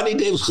you, Rodney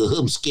Davis?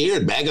 I'm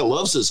scared. MAGA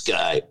loves this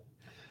guy.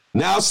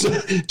 Now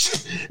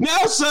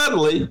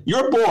suddenly,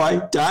 your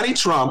boy, Donnie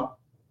Trump,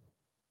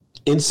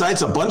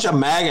 incites a bunch of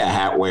MAGA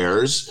hat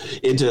wearers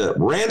into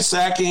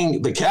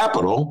ransacking the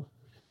Capitol.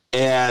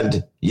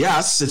 And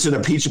yes, it's an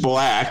impeachable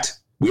act.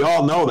 We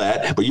all know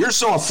that. But you're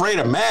so afraid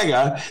of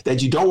MAGA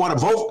that you don't want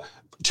to vote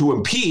to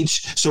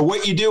impeach. So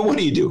what do you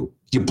do?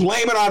 You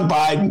blame it on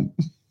Biden.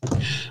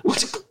 What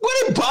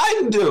did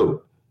Biden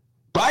do?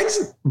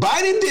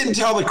 Biden didn't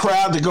tell the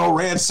crowd to go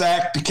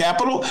ransack the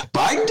Capitol.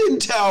 Biden didn't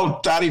tell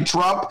Donnie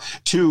Trump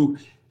to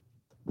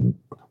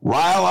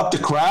rile up the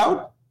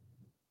crowd.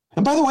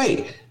 And by the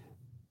way,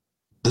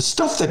 the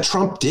stuff that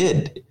Trump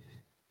did,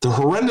 the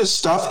horrendous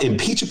stuff,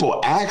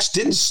 impeachable acts,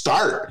 didn't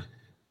start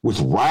with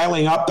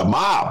riling up the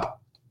mob.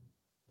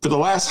 For the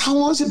last, how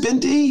long has it been,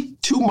 D?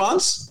 2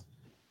 months?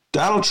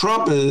 Donald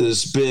Trump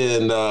has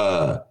been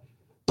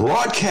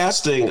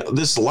broadcasting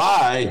this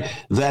lie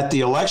that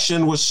the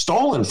election was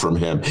stolen from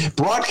him,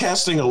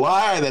 broadcasting a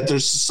lie that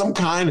there's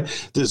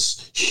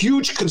this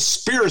huge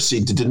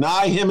conspiracy to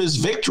deny him his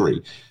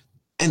victory.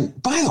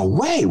 And by the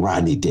way,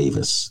 Rodney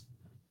Davis,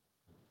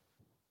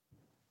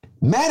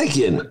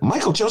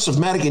 Michael Joseph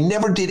Madigan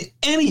never did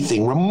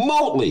anything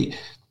remotely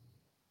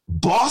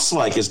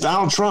boss-like as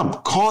Donald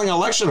Trump, calling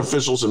election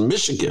officials in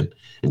Michigan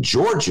and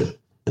Georgia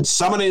and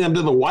summoning them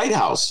to the White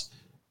House.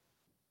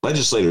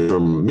 Legislators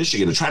from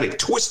Michigan to try to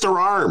twist their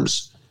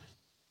arms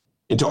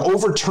into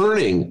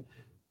overturning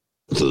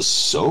the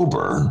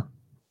sober,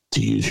 to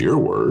use your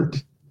word,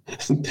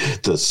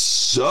 the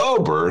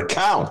sober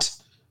count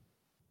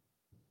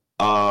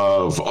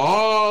of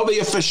all the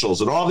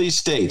officials in all these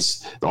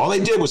states. All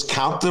they did was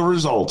count the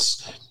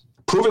results,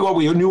 proving what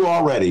we knew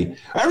already.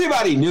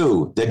 Everybody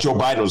knew that Joe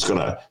Biden was going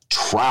to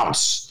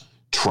trounce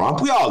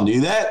Trump. We all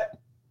knew that.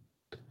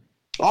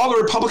 All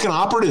the Republican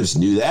operatives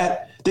knew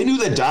that. They knew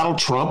that Donald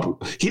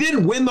Trump, he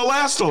didn't win the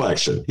last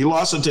election. He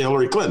lost it to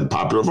Hillary Clinton,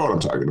 popular vote I'm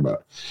talking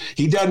about.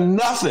 He done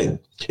nothing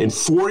in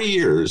 4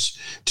 years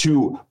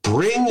to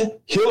bring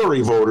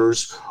Hillary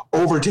voters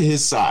over to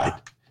his side.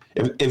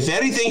 If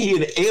anything, he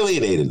had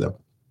alienated them.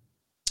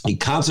 He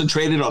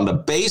concentrated on the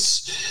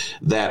base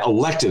that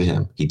elected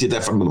him. He did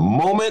that from the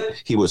moment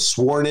he was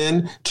sworn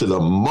in to the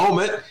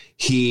moment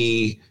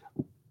he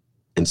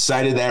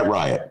incited that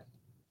riot.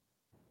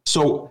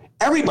 So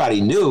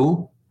everybody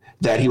knew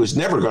that he was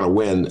never going to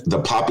win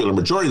the popular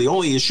majority. The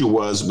only issue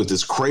was with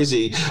this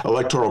crazy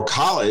electoral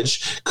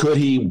college, could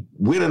he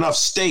win enough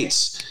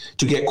states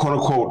to get, quote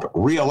unquote,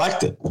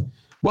 reelected?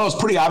 Well, it's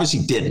pretty obvious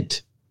he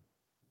didn't.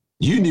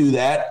 You knew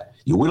that.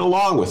 You went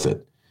along with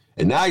it.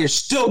 And now you're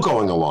still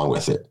going along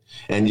with it.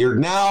 And you're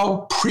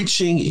now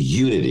preaching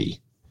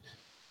unity.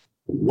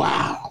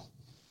 Wow.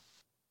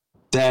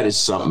 That is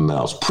something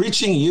else.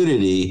 Preaching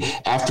unity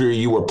after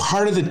you were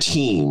part of the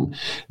team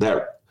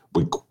that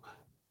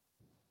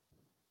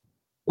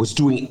was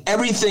doing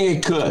everything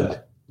it could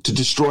to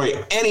destroy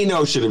any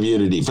notion of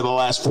unity for the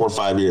last 4 or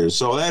 5 years.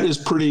 So that is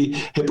pretty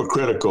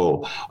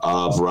hypocritical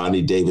of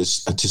Rodney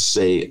Davis, to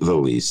say the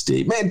least,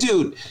 Steve. Man,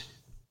 dude,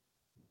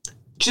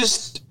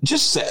 just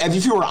say,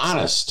 if you were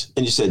honest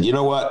and you said, you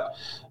know what,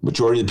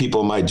 majority of the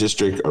people in my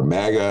district are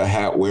MAGA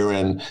hat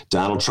wearing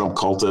Donald Trump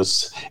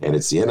cultists, and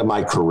it's the end of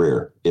my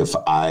career if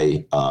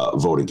I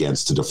vote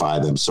against to defy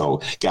them.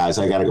 So, guys,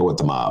 I got to go with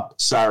the mob.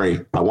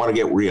 Sorry, I want to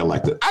get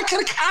reelected. I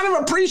could kind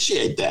of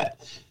appreciate that.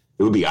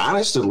 It would be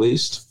honest, at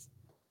least.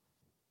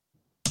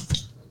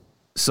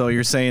 So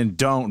you're saying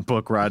don't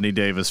book Rodney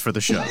Davis for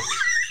the show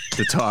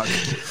to talk.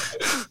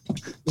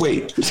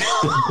 Wait.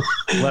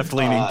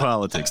 Left-leaning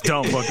politics.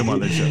 Don't book him on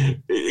the show.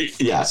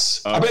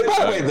 Yes. I mean,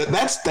 by the way,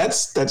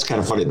 that's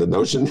kind of funny. The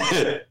notion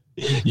that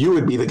you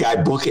would be the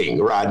guy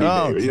booking Rodney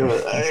Davis. You know,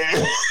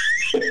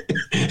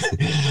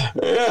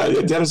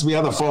 yeah, Dennis will be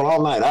on the phone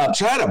all night. I'm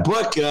trying to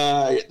book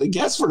the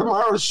guest for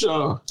tomorrow's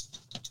show.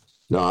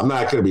 No, I'm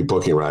not going to be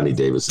booking Rodney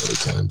Davis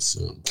anytime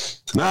soon.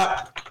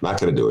 Not going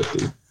to do it,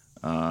 dude.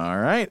 All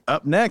right.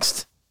 Up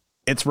next,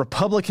 it's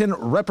Republican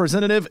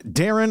Representative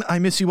Darren, I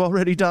miss you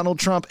already, Donald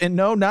Trump. And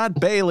no, not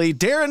Bailey,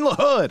 Darren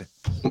LaHood.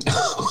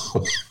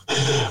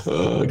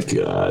 Oh,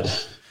 God.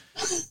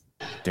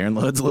 Darren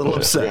LaHood's a little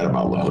upset. I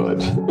forgot about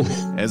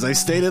LaHood. As I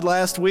stated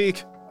last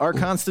week, our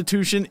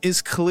Constitution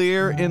is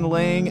clear in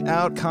laying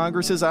out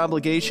Congress's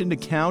obligation to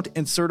count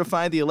and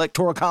certify the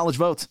Electoral College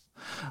votes.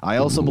 I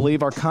also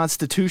believe our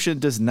Constitution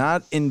does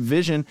not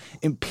envision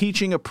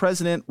impeaching a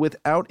president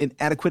without an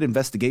adequate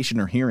investigation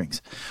or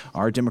hearings.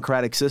 Our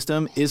democratic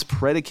system is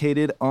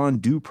predicated on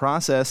due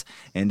process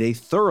and a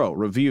thorough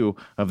review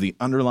of the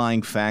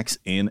underlying facts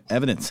and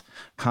evidence.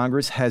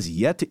 Congress has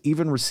yet to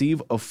even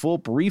receive a full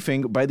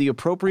briefing by the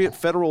appropriate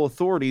federal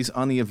authorities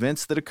on the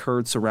events that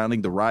occurred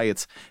surrounding the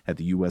riots at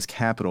the U.S.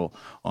 Capitol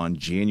on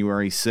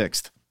January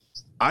 6th.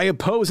 I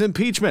oppose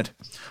impeachment.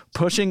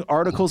 Pushing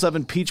articles of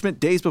impeachment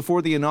days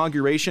before the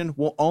inauguration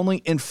will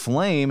only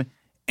inflame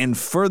and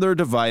further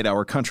divide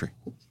our country.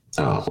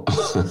 Oh,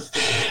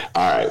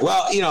 all right.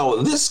 Well, you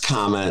know, this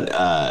comment,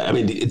 I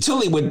mean, until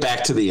he went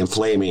back to the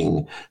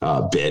inflaming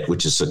bit,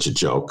 which is such a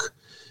joke,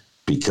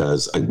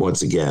 because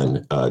once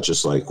again,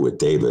 just like with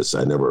Davis,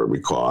 I don't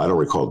recall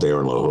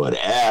Darren LaHood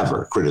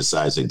ever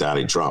criticizing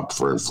Donald Trump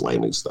for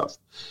inflaming stuff.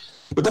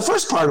 But the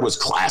first part was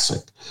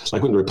classic,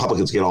 like when the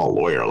Republicans get all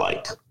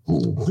lawyer-like.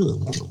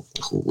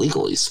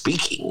 Legally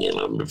speaking, you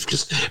know,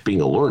 just being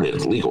a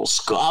learned legal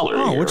scholar.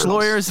 Oh, which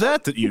lawyer is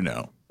that you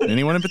know?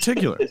 Anyone in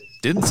particular?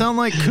 Didn't sound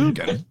like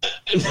Coogan.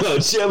 No,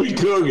 Chevy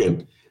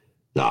Coogan.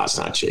 No, it's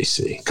not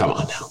JC. Come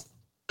on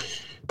now.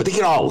 But they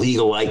get all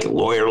legal-like,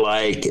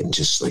 lawyer-like, and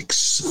just like,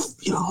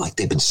 you know, like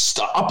they've been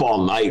up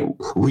all night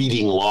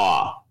reading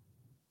law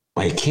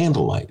by a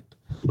candlelight,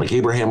 like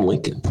Abraham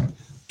Lincoln.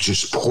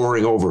 Just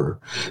poring over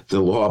the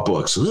law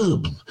books.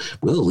 Well,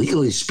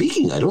 legally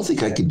speaking, I don't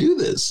think I could do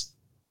this.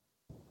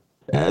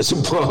 As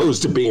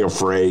opposed to being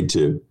afraid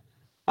to,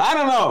 I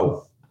don't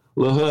know,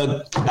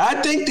 LaHood.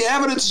 I think the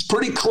evidence is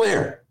pretty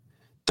clear.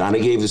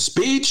 Donnie gave the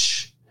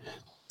speech,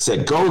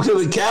 said, go to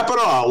the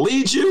Capitol, I'll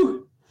lead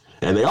you.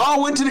 And they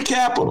all went to the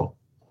Capitol.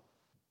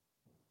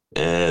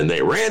 And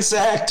they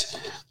ransacked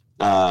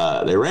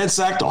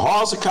the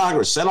halls of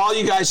Congress, sent all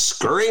you guys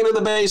scurrying to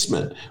the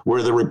basement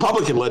where the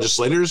Republican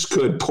legislators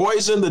could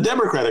poison the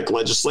Democratic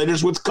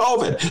legislators with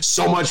COVID.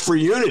 So much for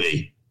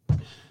unity.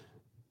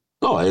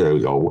 Oh, there we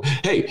go.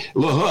 Hey,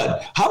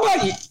 LaHood, how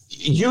about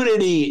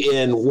unity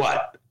in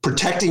what?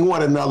 Protecting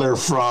one another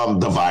from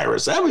the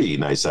virus. That would be a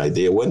nice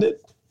idea, wouldn't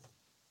it?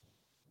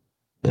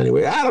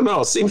 Anyway, I don't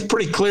know. It seems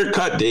pretty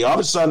clear-cut, D. All of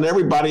a sudden,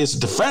 everybody is a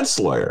defense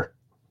lawyer.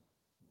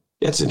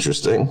 That's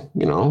interesting,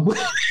 you know.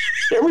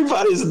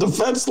 Everybody's a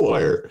defense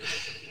lawyer.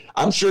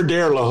 I'm sure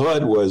Darren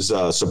LaHood was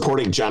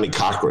supporting Johnny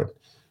Cochran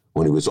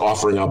when he was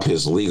offering up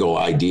his legal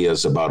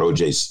ideas about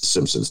O.J.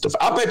 Simpson stuff.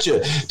 I'll bet you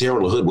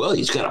Darren LaHood, well,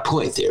 he's got a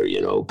point there,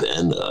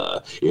 Ben.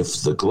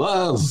 If the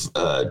glove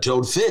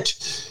don't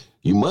fit,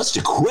 you must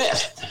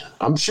acquit.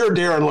 I'm sure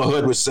Darren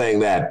LaHood was saying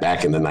that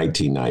back in the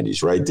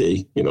 1990s, right,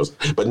 D?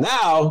 But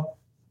now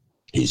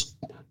he's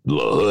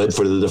LaHood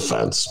for the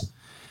defense.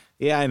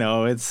 Yeah, I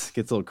know. It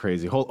gets a little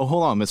crazy. Hold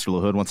on, Mr.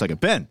 LaHood, 1 second.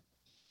 Ben.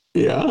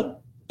 Yeah?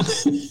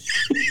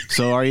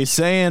 So are you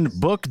saying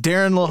book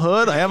Darren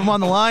LaHood? I have him on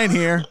the line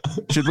here.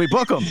 Should we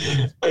book him?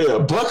 Yeah,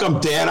 book him,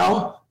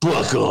 Dano.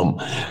 Book him.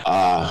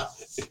 All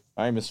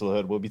right, Mr.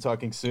 LaHood. We'll be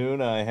talking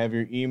soon. I have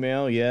your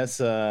email. Yes,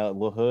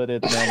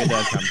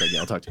 LaHood@maga.com. Yeah,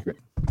 I'll talk to you.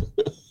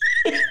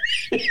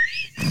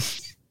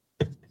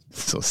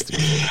 So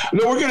stupid.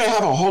 No, we're going to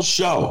have a whole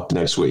show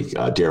next week.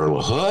 Darren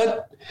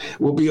LaHood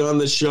will be on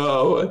the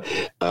show.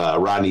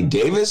 Rodney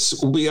Davis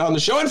will be on the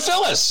show. And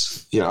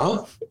Phyllis,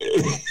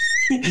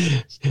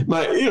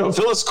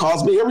 Phyllis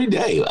calls me every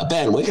day.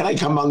 Ben, when can I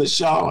come on the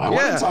show? I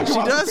want to talk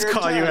about she does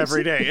call you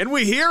every day, and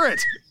we hear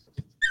it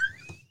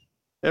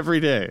every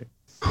day.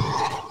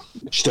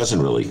 She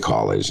doesn't really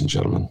call, ladies and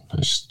gentlemen.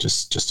 It's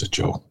just a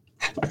joke.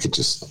 I could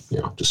just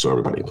so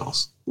everybody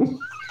knows.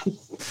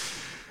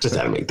 Just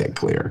had to make that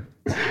clear.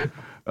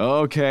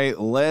 Okay,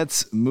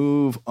 let's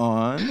move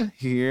on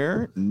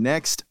here.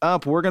 Next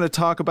up, we're going to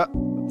talk about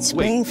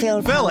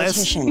Springfield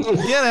politician.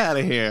 Phyllis, get out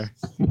of here.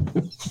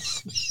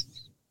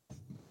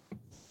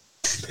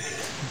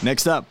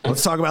 Next up,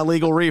 let's talk about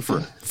legal reefer.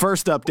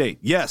 First update.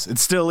 Yes,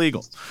 it's still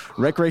legal.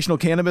 Recreational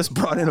cannabis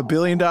brought in $1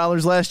 billion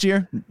last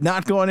year.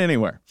 Not going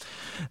anywhere.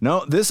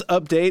 No, this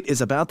update is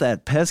about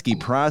that pesky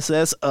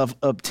process of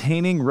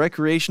obtaining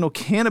recreational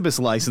cannabis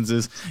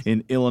licenses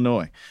in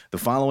Illinois. The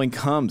following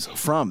comes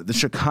from the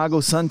Chicago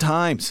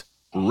Sun-Times.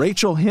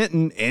 Rachel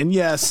Hinton, and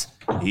yes,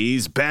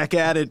 he's back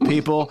at it,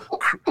 people.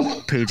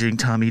 Paging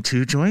Tommy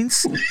Two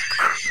Joints.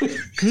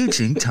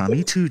 Paging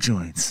Tommy Two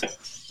Joints.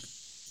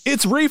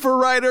 It's reefer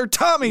writer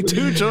Tommy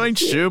Two Joint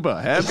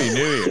Shuba. Happy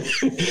New Year.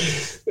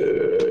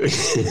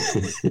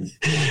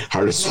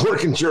 Hardest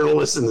working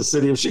journalist in the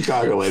city of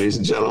Chicago, ladies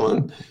and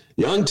gentlemen.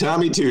 Young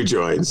Tommy Two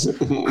Joints.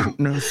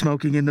 No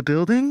smoking in the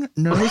building.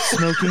 No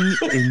smoking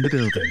in the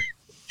building.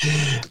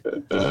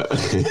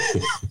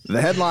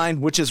 The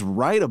headline, which is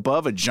right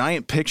above a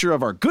giant picture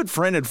of our good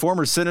friend and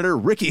former Senator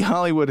Ricky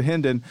Hollywood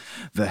Hendon,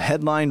 the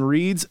headline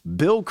reads,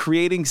 "Bill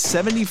creating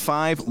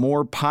 75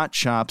 more pot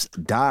shops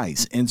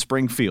dies in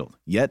Springfield.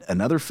 Yet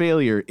another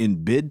failure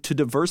in bid to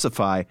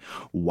diversify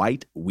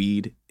white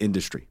weed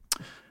industry."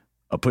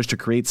 A push to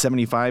create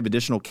 75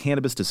 additional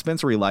cannabis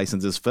dispensary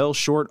licenses fell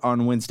short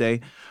on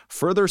Wednesday,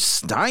 further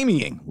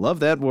stymieing, love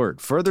that word,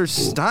 further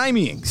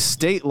stymieing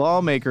state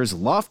lawmakers'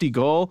 lofty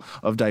goal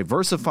of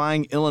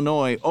diversifying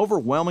Illinois'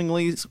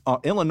 overwhelmingly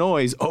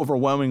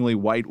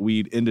white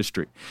weed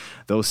industry.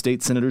 Though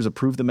state senators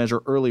approved the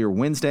measure earlier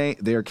Wednesday,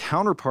 their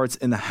counterparts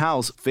in the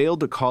House failed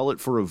to call it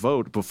for a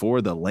vote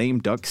before the lame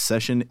duck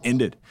session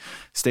ended.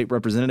 State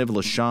Representative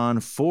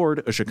LaShawn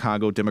Ford, a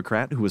Chicago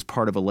Democrat who was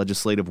part of a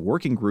legislative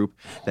working group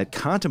that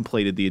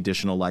contemplated the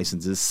additional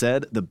licenses,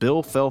 said the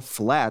bill fell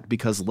flat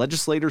because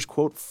legislators,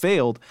 quote,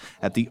 failed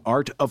at the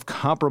art of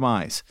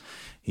compromise.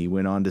 He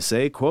went on to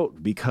say,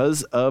 quote,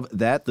 "Because of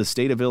that, the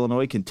state of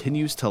Illinois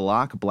continues to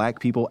lock black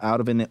people out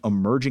of an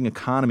emerging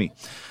economy,"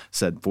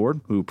 said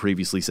Ford, who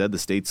previously said the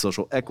state's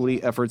social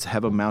equity efforts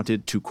have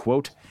amounted to,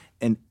 quote,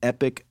 "an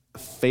epic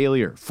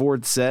failure."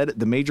 Ford said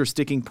the major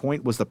sticking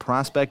point was the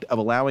prospect of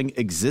allowing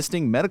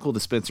existing medical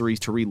dispensaries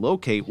to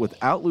relocate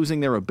without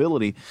losing their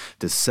ability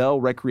to sell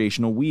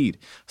recreational weed,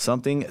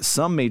 something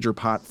some major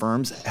pot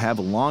firms have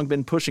long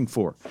been pushing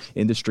for.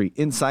 Industry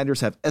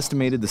insiders have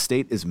estimated the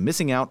state is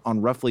missing out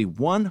on roughly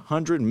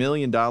 $100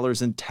 million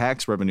in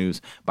tax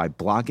revenues by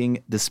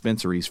blocking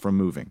dispensaries from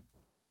moving.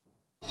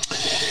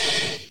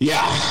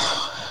 Yeah,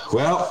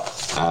 well,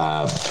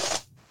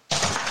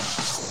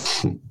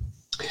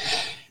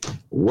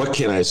 what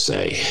can I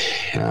say?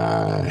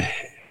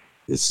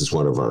 This is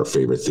one of our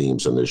favorite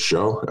themes on this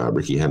show.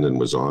 Ricky Hendon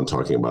was on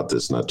talking about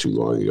this not too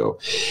long ago.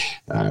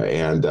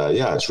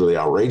 It's really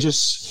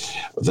outrageous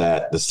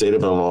that the state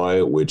of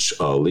Illinois, which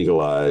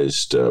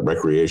legalized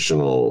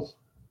recreational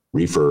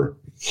reefer,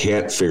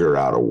 can't figure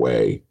out a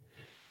way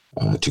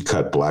to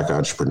cut black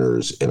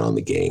entrepreneurs in on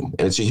the game.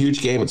 And it's a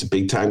huge game. It's a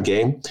big time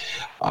game.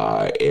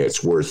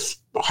 It's worth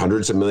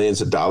hundreds of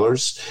millions of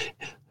dollars.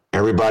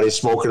 Everybody's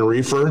smoking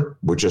reefer.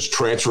 We're just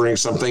transferring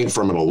something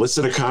from an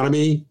illicit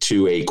economy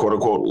to a quote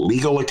unquote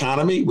legal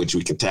economy, which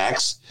we can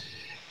tax.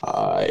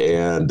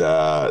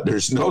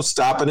 There's no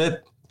stopping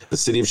it. The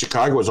city of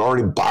Chicago is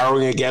already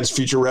borrowing against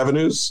future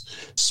revenues.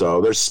 So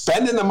they're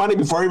spending the money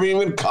before it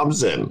even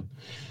comes in.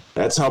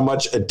 That's how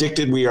much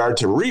addicted we are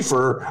to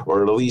reefer,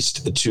 or at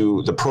least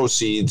to the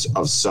proceeds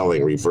of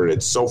selling reefer. And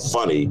it's so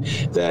funny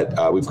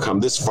that we've come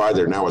this far.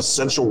 They're now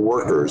essential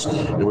workers.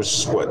 It was,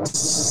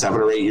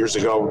 7 or 8 years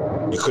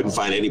ago, you couldn't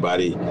find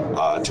anybody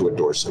to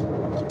endorse it.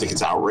 I think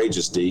it's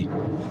outrageous, D.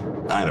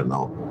 I don't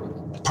know.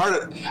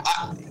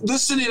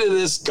 Listening to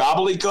this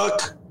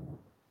gobbledygook,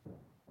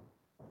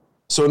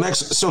 So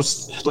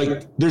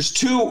there's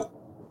two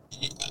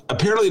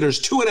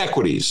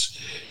inequities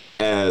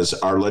as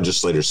our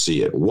legislators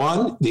see it.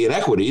 One, the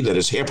inequity that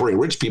is hampering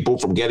rich people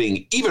from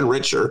getting even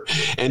richer.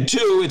 And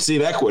two, it's the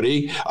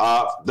inequity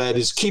that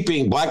is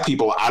keeping black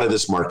people out of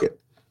this market.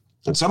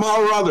 And somehow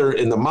or other,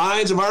 in the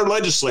minds of our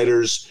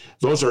legislators,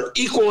 those are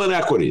equal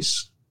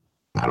inequities.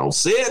 I don't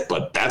see it,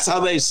 but that's how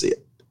they see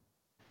it.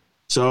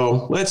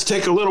 So let's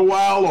take a little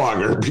while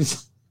longer.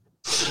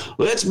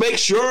 Let's make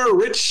sure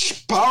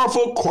rich,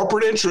 powerful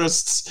corporate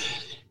interests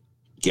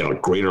get a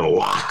greater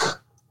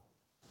lock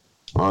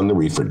on the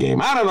reefer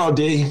game. I don't know,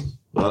 D.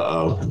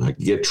 I could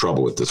get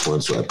trouble with this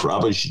one, so I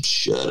probably should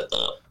shut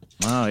up.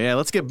 Oh, yeah,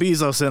 let's get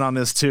Bezos in on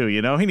this, too,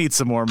 you know? He needs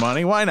some more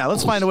money. Why not?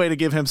 Let's find a way to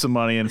give him some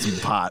money and some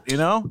pot, you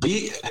know?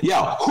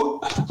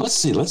 Let's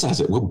see. Let's ask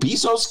it. Will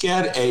Bezos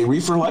get a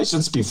reefer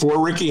license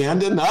before Ricky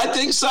Hendon? I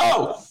think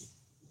so.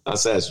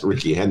 Let's ask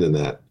Ricky Hendon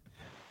that.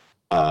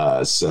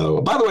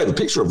 So, by the way, the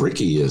picture of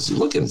Ricky is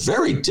looking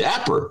very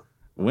dapper.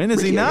 When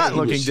is he not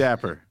looking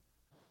dapper?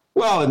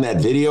 Well, in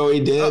that video he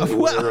did.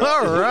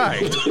 All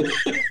right.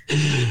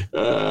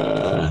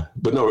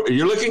 But no,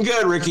 you're looking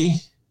good, Ricky.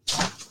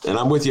 And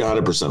I'm with you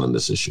 100% on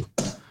this issue.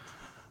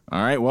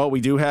 All right. Well,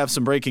 we do have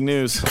some breaking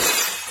news.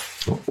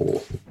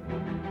 Uh-oh.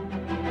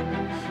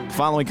 The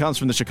following comes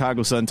from the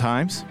Chicago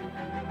Sun-Times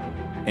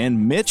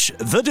and Mitch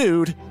the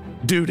Dude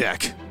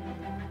Dudek.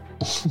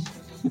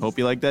 Hope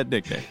you like that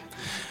nickname.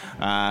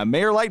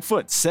 Mayor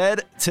Lightfoot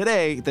said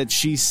today that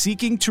she's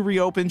seeking to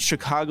reopen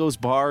Chicago's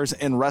bars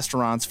and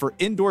restaurants for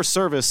indoor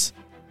service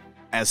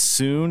as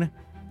soon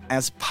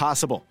as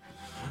possible.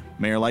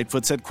 Mayor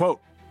Lightfoot said, quote,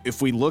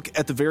 "If we look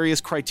at the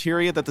various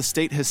criteria that the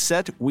state has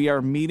set, we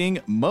are meeting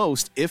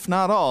most, if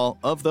not all,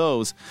 of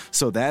those.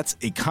 So that's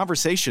a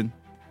conversation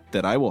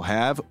that I will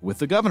have with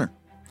the governor.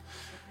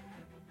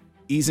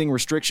 Easing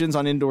restrictions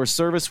on indoor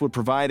service would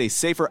provide a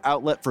safer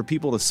outlet for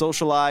people to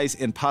socialize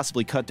and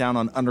possibly cut down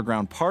on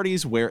underground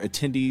parties where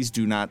attendees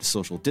do not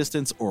social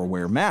distance or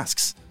wear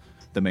masks,"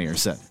 the mayor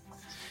said.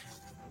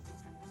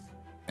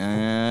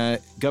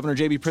 Governor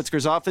J.B.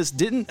 Pritzker's office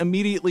didn't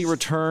immediately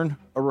return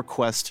a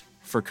request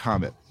for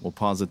comment. We'll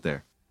pause it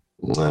there.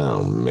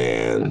 Oh,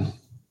 man.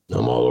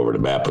 I'm all over the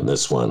map on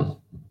this one.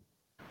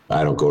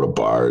 I don't go to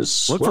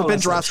bars. Look for Ben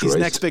Joravsky's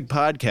next big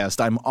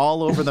podcast. I'm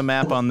all over the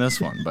map on this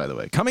one, by the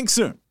way. Coming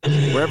soon,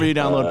 wherever you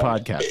download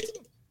podcasts.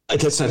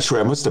 That's not true.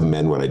 I must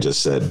amend what I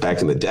just said. Back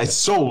in the day,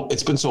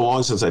 it's been so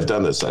long since I've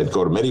done this. I'd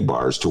go to many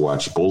bars to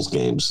watch Bulls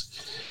games,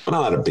 but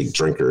I'm not a big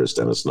drinker, as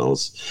Dennis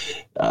knows.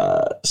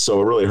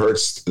 So it really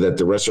hurts that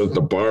the restaurants,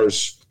 the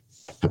bars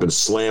have been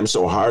slammed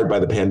so hard by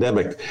the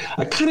pandemic.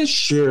 I kind of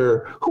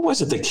share, who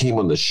was it that came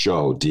on the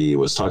show, D,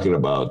 was talking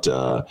about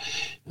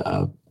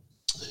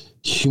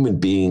human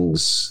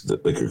beings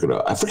that are going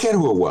to, I forget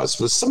who it was,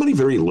 but somebody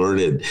very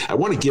learned. I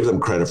want to give them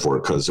credit for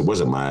it because it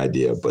wasn't my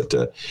idea, but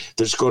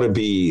there's going to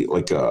be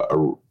like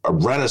a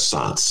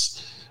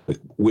renaissance. Like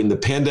when the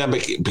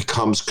pandemic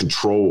becomes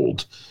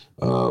controlled,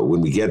 when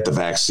we get the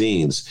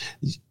vaccines,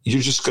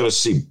 you're just going to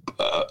see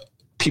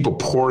people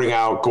pouring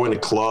out, going to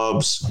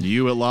clubs.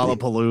 You at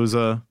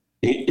Lollapalooza.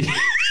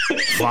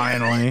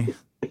 Finally.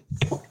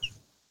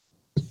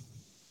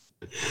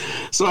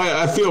 So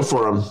I feel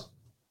for them.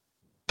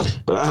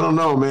 But I don't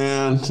know,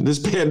 man. This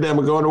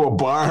pandemic, going to a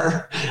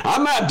bar,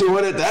 I'm not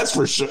doing it. That's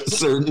for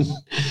certain.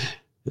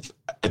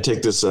 I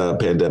take this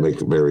pandemic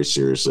very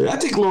seriously. I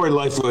think Lori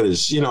Lightfoot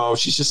is,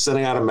 she's just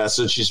sending out a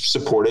message. She's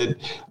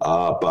supported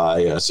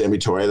by Sammy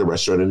Torre, the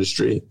restaurant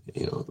industry.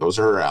 Those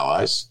are her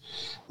allies.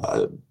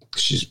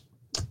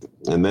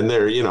 And then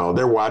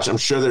they're watching. I'm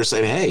sure they're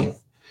saying, "Hey,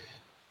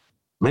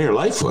 Mayor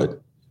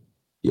Lightfoot,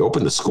 you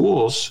open the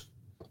schools.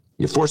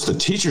 You force the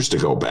teachers to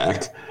go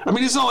back." I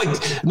mean, it's not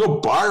like no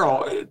bar.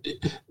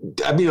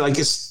 I mean, I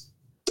guess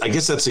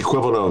that's the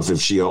equivalent of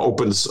if she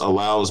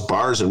allows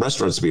bars and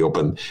restaurants to be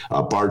open,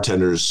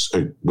 bartenders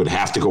would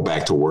have to go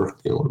back to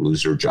work,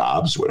 lose their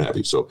jobs, what have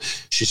you. So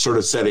she's sort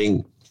of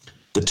setting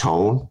the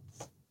tone.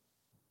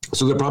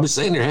 So they're probably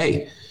saying there,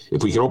 "Hey,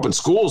 if we can open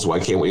schools, why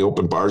can't we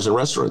open bars and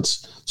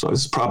restaurants?" So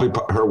this is probably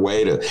her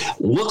way to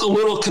look a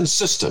little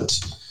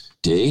consistent.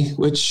 D,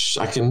 which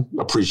I can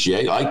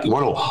appreciate. You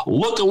want to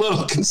look a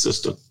little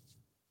consistent.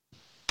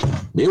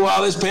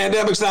 Meanwhile, this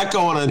pandemic's not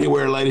going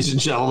anywhere, ladies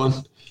and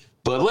gentlemen.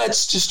 But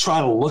let's just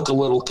try to look a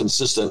little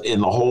consistent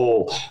in the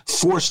whole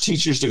force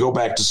teachers to go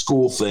back to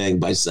school thing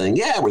by saying,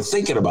 "Yeah, we're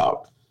thinking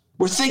about.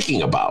 We're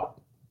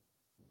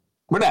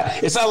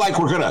not. It's not like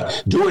we're going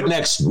to do it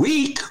next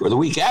week or the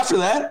week after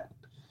that.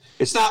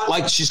 It's not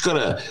like she's going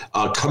to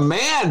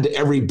command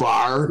every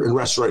bar and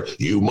restaurant,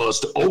 you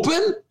must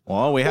open."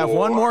 Well, we have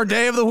one more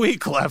day of the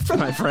week left,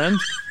 my friend.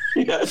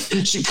 Yeah,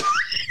 she can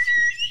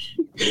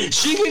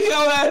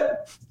go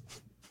that.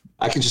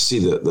 I can just see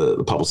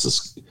the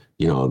publicists,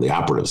 the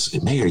operatives.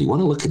 "Mayor, you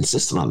want to look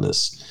consistent on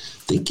this?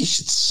 I think you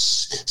should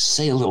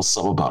say a little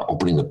something about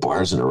opening the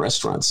bars and the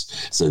restaurants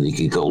so that you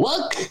can go,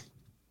 look.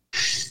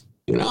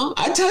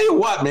 I tell you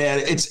what,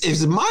 man,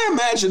 it's my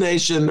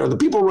imagination or the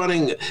people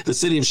running the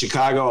city of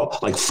Chicago,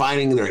 like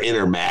finding their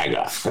inner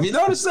MAGA. Have you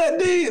noticed that,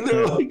 D?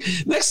 They're like,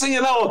 next thing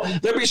you know,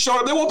 they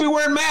won't be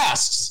wearing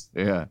masks.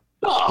 Yeah.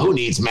 Oh, who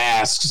needs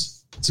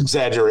masks? It's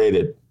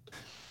exaggerated.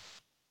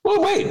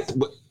 Well, wait.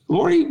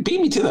 Lori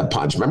beat me to that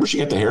punch. Remember she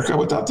got the haircut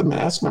without the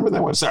mask? Remember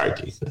that one? Sorry,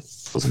 Keith. That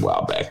was a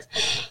while back.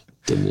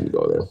 Didn't mean to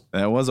go there.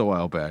 That was a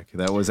while back.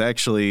 That was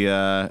actually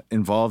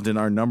involved in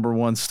our number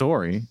one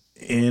story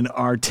in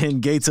our 10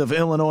 Gates of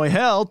Illinois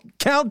Hell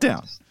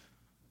countdown.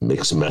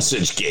 Mixed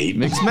message gate.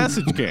 Mixed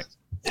message gate.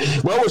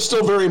 Well, we're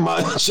still very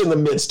much in the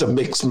midst of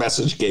mixed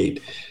message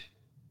gate.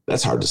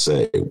 That's hard to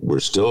say. We're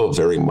still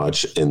very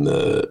much in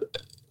the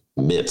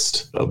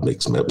midst of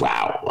mixed.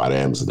 Wow, a lot of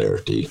M's there,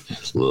 D.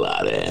 A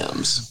lot of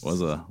M's.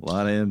 Was a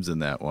lot of M's in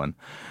that one.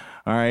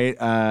 All right.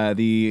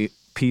 The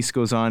piece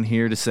goes on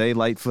here to say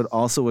Lightfoot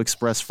also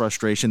expressed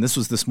frustration. This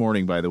was this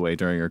morning, by the way,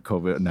 during our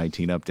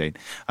COVID-19 update.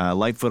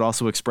 Lightfoot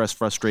also expressed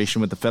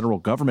frustration with the federal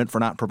government for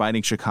not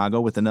providing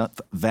Chicago with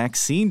enough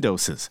vaccine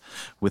doses.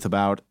 With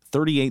about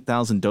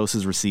 38,000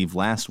 doses received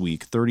last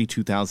week,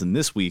 32,000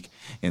 this week,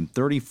 and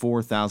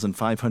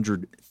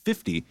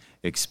 34,550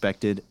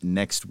 expected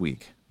next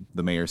week.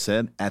 The mayor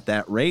said, at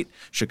that rate,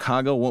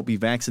 Chicago won't be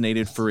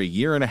vaccinated for a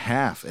year and a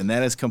half, and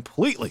that is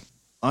completely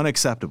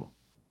unacceptable.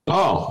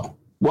 Oh,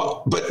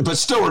 well, but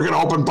still, we're going to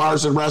open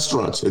bars and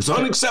restaurants. It's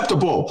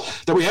unacceptable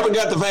that we haven't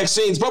got the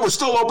vaccines, but we're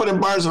still opening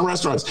bars and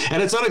restaurants.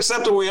 And it's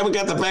unacceptable we haven't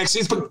got the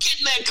vaccines, but get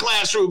in that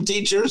classroom,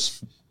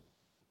 teachers.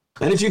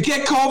 And if you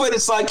get COVID,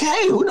 it's like,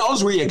 hey, who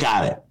knows where you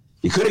got it?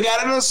 You could have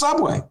got it in a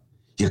Subway.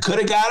 You could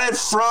have got it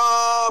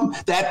from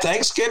that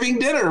Thanksgiving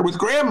dinner with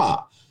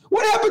Grandma.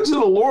 What happened to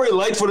the Lori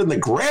Lightfoot and the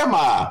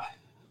Grandma?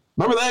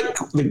 Remember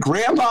the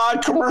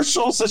Grandma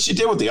commercials that she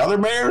did with the other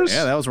mayors?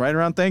 Yeah, that was right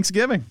around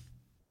Thanksgiving.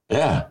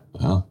 Yeah,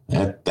 well,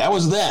 that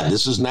was then.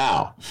 This is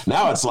now.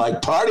 Now it's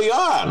like party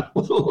on.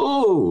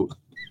 Woo-hoo.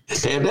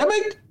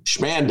 Pandemic,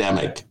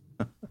 schmandemic.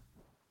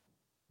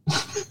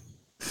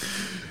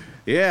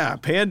 Yeah,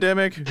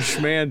 pandemic,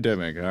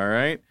 schmandemic. All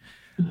right.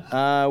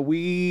 I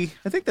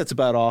think that's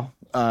about all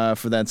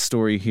for that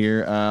story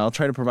here. I'll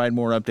try to provide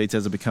more updates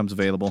as it becomes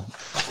available.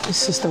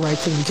 This is the right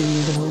thing to do,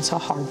 even though it's a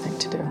hard thing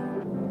to do.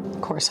 Of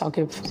course, I'll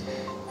give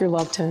your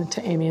love to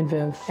Amy and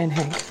Viv and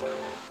Hank.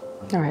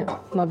 All right.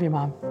 Love you,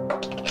 Mom.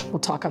 We'll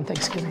talk on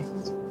Thanksgiving.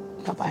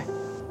 Bye-bye.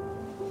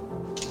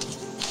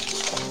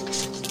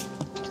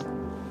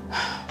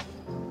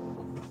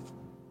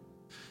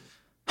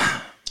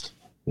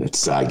 That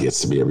sigh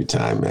gets to me every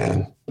time,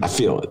 man. I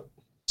feel it.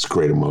 It's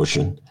great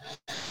emotion.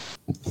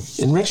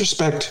 In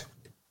retrospect,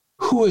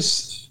 who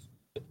is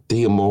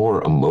the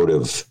more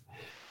emotive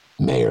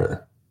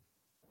mayor?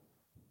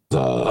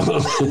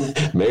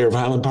 The mayor of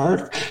Highland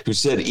Park, who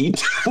said, eat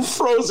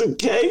frozen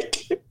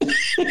cake?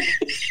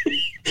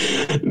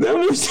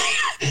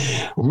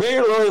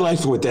 Mayor Lori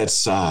Lightfoot with that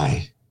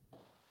sigh.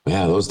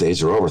 Yeah, those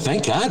days are over.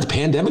 Thank God the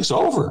pandemic's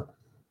over.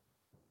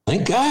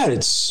 Thank God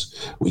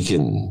we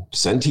can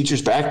send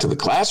teachers back to the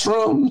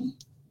classroom.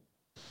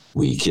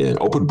 We can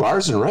open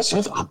bars and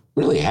restaurants. I'm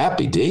really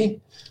happy, D.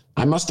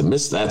 I must have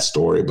missed that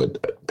story, but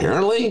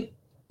apparently,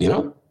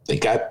 they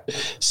got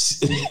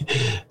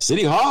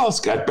City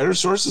Hall's got better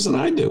sources than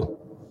I do.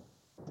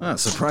 Oh,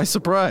 surprise,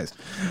 surprise.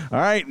 All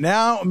right,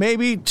 now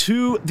maybe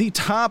to the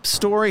top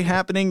story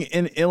happening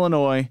in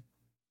Illinois.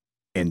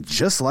 And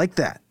just like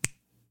that,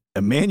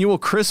 Emmanuel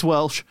Chris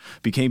Welch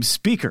became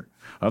Speaker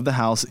of the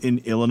House in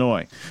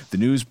Illinois. The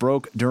news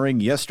broke during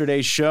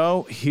yesterday's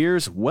show.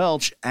 Here's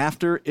Welch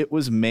after it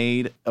was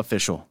made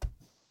official.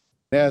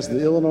 As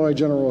the Illinois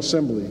General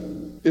Assembly,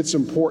 it's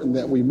important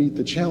that we meet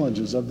the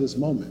challenges of this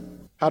moment.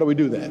 How do we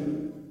do that?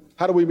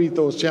 How do we meet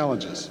those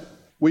challenges?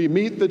 We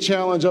meet the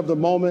challenge of the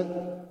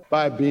moment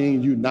by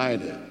being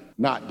united,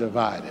 not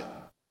divided.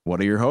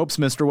 What are your hopes,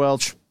 Mr.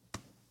 Welch?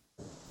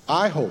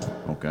 I hope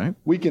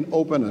we can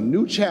open a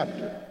new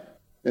chapter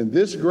in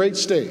this great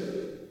state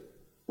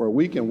where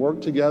we can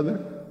work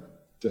together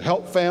to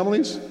help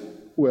families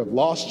who have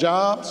lost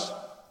jobs,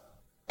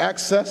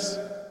 access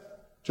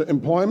to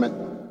employment,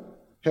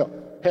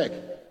 heck,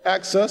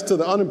 access to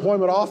the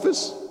unemployment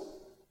office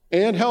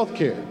and health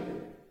care.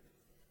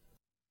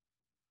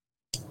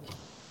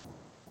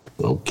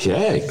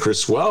 Okay,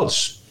 Chris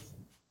Welch.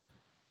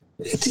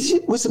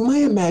 Was it my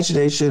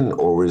imagination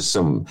or was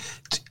some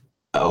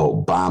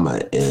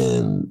Obama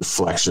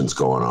inflections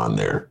going on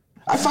there?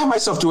 I find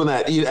myself doing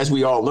that, as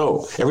we all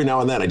know. Every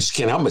now and then, I just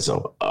can't help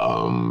myself.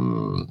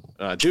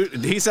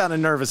 Dude, he sounded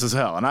nervous as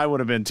hell, and I would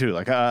have been too.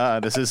 Like,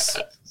 this is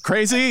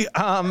crazy.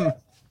 I'm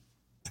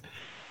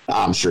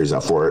sure he's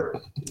up for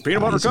it.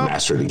 Peanut butter he's a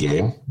master of the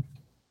game.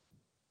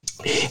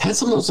 Had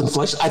some of those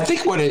inflections. I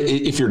think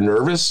if you're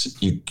nervous,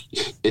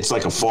 it's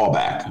like a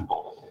fallback.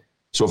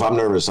 So if I'm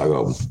nervous, I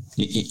go,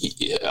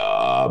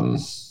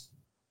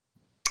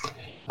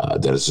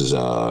 Dennis has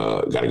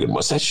got a good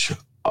mustache.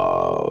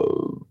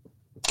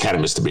 Kind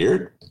of missed the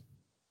beard,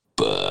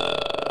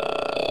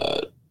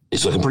 but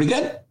it's looking pretty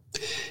good.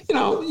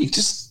 You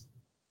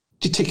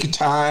take your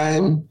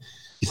time.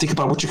 You think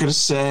about what you're going to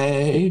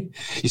say.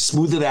 You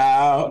smooth it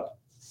out.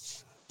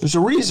 There's a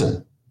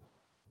reason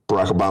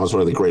Barack Obama is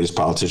one of the greatest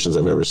politicians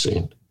I've ever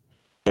seen.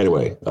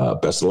 Anyway,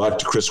 best of luck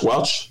to Chris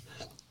Welch.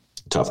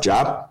 Tough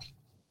job.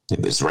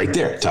 It's right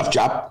there. Tough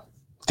job.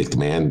 I think the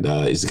man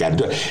is the guy to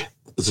do it.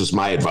 This was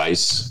my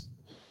advice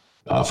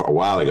for a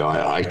while ago.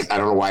 I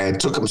don't know why it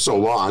took him so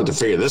long to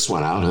figure this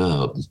one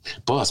out.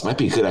 Boss, might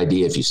be a good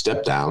idea if you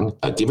step down,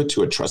 give it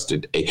to a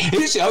trusted.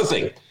 Here's the other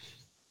thing.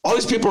 All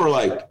these people are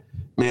like,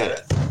 man,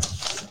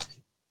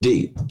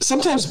 D,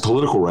 sometimes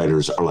political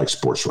writers are like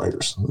sports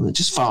writers.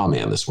 Just follow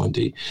me on this one,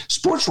 D.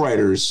 Sports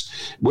writers,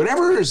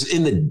 whatever is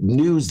in the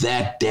news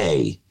that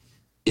day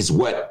is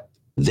what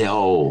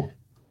it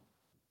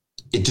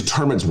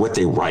determines what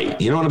they write.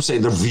 You know what I'm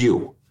saying? The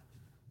view.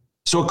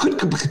 So it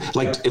could,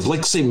 like, if,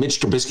 like, say,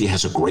 Mitch Trubisky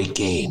has a great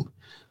game,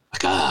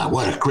 like,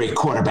 what a great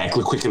quarterback,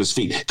 look quick on his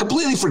feet.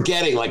 Completely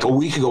forgetting, like, a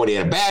week ago when he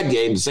had a bad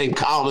game, the same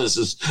columnist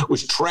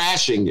was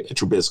trashing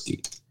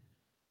Trubisky.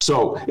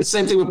 So it's the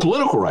same thing with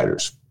political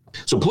writers.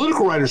 So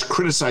political writers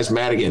criticize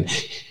Madigan.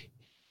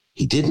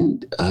 He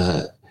didn't,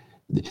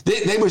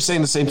 they were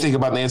saying the same thing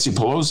about Nancy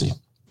Pelosi.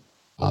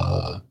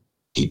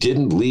 He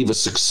didn't leave a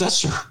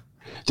successor.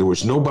 There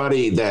was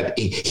nobody that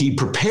he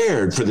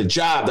prepared for the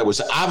job that was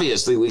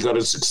obviously going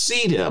to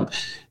succeed him.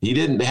 He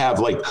didn't have,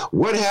 like,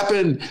 what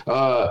happened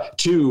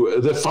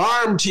to the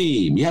farm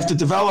team? You have to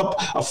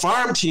develop a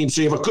farm team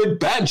so you have a good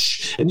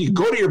bench, and you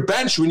go to your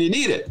bench when you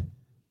need it.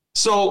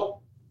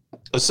 So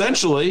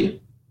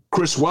essentially,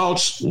 Chris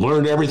Welch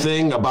learned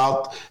everything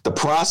about the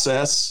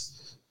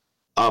process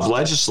of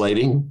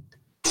legislating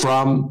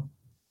from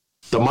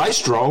the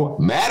maestro,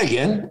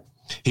 Madigan.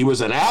 He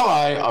was an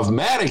ally of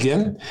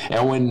Madigan,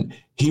 and when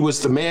he was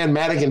the man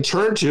Madigan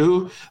turned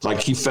to, like,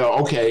 he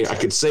felt, okay, I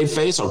could save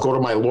face. I'll go to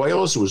my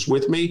loyalist who was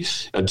with me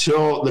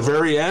until the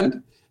very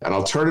end, and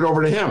I'll turn it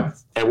over to him.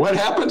 And what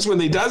happens when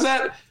he does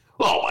that?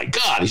 Oh, my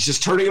God, he's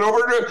just turning it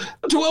over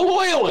to a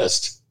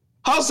loyalist.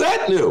 How's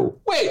that new?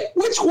 Wait,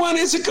 which one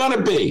is it going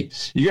to be?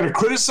 You're going to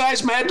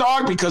criticize Mad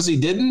Dog because he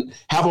didn't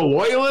have a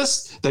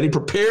loyalist that he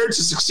prepared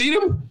to succeed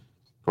him?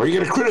 Or are you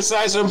going to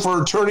criticize him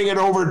for turning it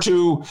over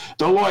to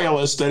the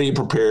loyalist that he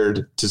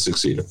prepared to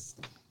succeed him?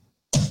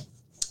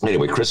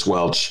 Anyway, Chris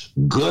Welch,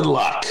 good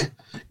luck.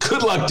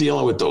 Good luck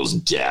dealing with those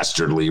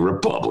dastardly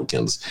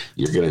Republicans.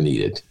 You're going to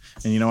need it.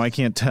 And, you know, I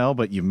can't tell,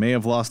 but you may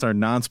have lost our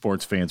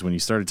non-sports fans when you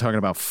started talking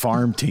about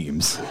farm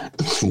teams.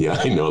 Yeah,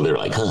 I know. They're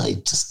like,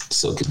 I'm just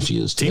so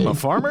confused. Team of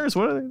farmers?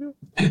 What are they doing?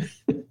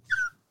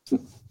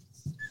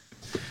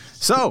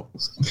 So,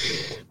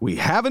 we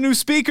have a new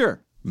speaker.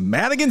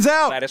 Madigan's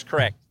out. That is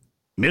correct.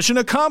 Mission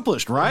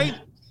accomplished, right?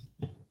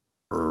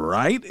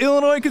 Right,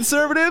 Illinois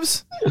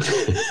conservatives?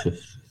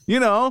 You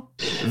know,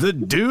 the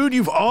dude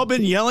you've all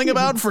been yelling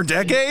about for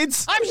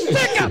decades? I'm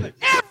sick of it.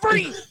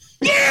 Every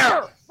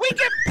year we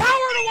give power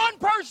to one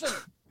person.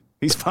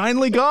 He's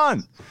finally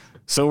gone.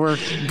 So we're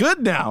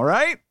good now,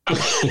 right?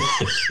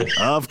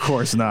 Of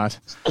course not.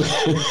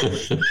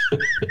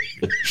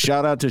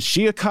 Shout out to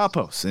Shia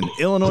Kapos in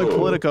Illinois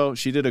Politico.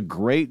 She did a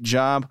great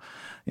job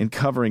in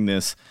covering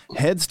this.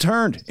 Heads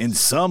turned and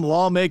some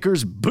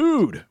lawmakers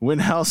booed when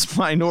House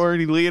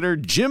Minority Leader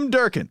Jim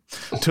Durkin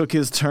took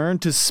his turn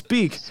to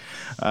speak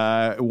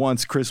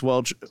once Chris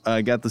Welch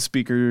got the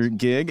speaker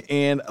gig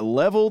and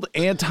leveled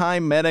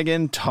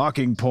anti-Madigan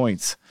talking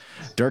points.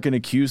 Durkin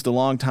accused the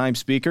longtime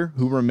speaker,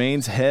 who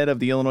remains head of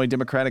the Illinois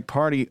Democratic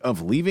Party,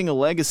 of leaving a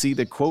legacy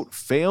that, quote,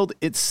 failed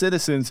its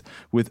citizens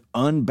with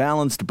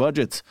unbalanced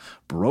budgets,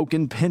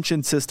 broken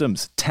pension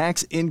systems,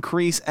 tax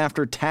increase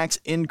after tax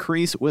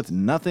increase with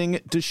nothing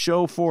to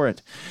show for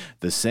it.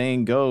 The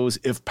saying goes,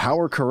 if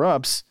power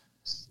corrupts,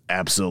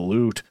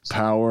 absolute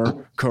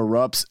power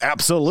corrupts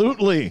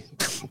absolutely.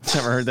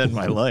 Never heard that in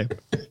my life.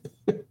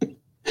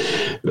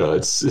 No,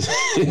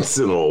 it's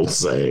an old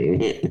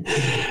saying.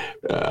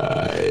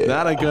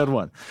 Not a good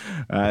one.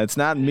 It's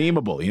not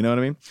memeable. You know what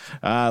I mean?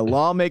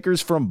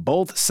 Lawmakers from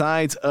both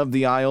sides of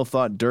the aisle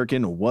thought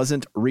Durkin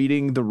wasn't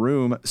reading the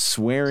room.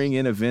 Swearing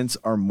in events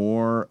are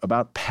more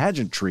about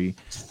pageantry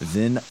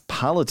than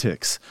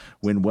politics.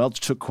 When Welch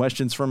took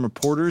questions from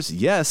reporters,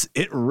 yes,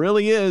 it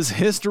really is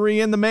history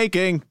in the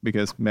making,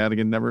 because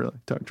Madigan never really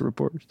talked to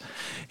reporters.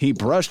 He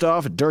brushed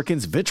off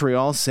Durkin's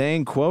vitriol,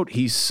 saying, quote,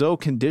 he's so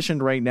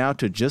conditioned right now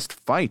to just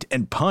fight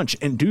and punch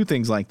and do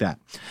things like that.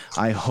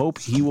 I hope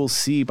he will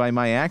see by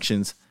my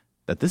actions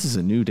that this is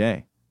a new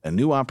day, a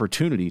new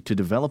opportunity to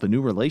develop a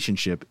new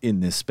relationship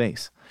in this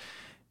space.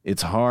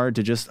 It's hard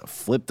to just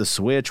flip the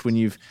switch when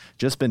you've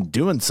just been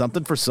doing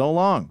something for so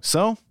long.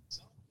 So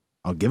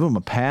I'll give him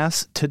a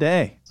pass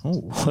today.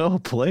 Oh, well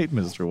played,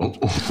 Mr. Welch.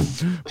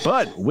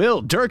 But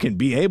will Durkin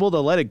be able to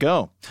let it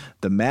go?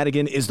 The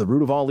Madigan is the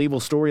root of all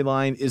evil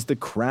storyline is the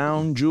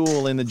crown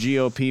jewel in the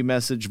GOP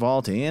message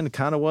vault, and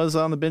kind of was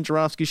on the Ben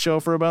Joravsky show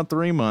for about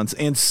 3 months,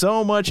 and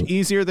so much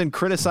easier than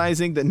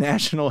criticizing the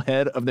national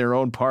head of their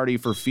own party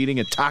for feeding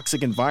a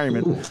toxic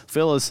environment,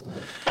 Phyllis,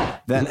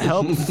 that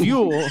helped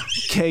fuel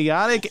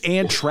chaotic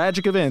and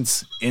tragic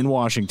events in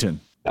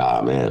Washington.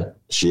 Ah, man.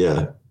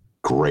 Shia,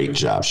 Great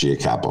job, Shia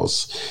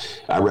Kapos.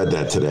 I read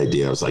that today,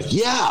 Dee. I was like,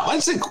 yeah,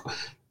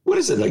 what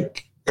is it?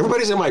 Like,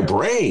 everybody's in my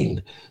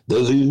brain. The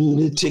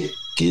lunatic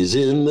is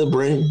in the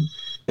brain.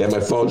 And my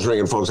phone's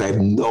ringing, folks. I have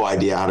no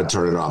idea how to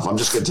turn it off. I'm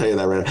just going to tell you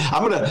that right now.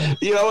 I'm going to,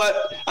 you know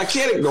what? I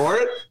can't ignore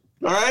it.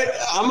 All right?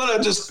 I'm going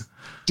to just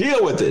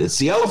deal with it. It's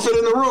the elephant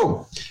in the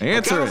room.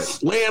 Answer it.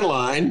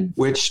 Landline,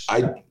 which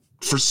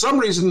for some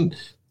reason,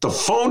 the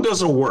phone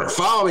doesn't work.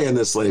 Follow me on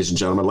this, ladies and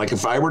gentlemen. Like,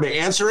 if I were to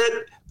answer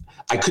it,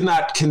 I could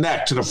not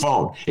connect to the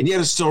phone, and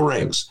yet it still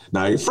rings.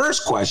 Now, your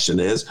first question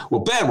is,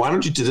 well, Ben, why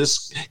don't you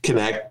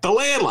disconnect the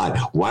landline?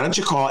 Why don't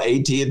you call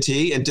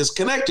AT&T and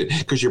disconnect it?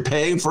 Because you're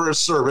paying for a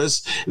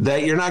service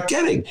that you're not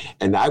getting.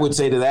 And I would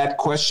say to that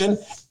question,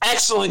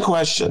 excellent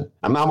question.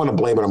 I'm not going to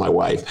blame it on my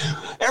wife.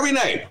 Every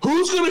night,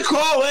 who's going to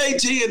call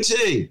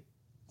AT&T?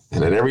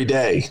 And then every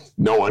day,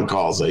 no one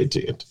calls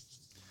AT&T.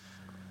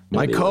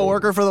 My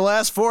coworker for the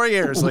last 4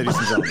 years, ladies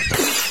and gentlemen.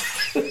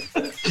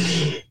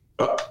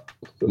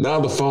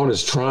 Now the phone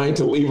is trying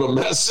to leave a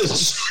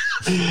message.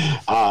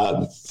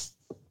 But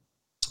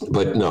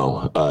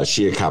no,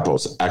 Shia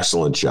Kapos,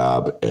 excellent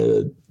job.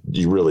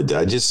 You really did.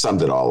 I just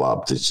summed it all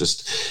up. It's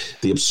just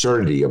the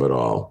absurdity of it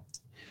all.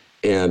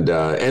 And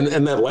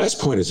that last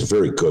point is a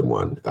very good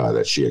one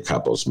that Shia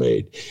Kapos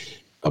made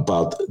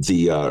about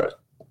the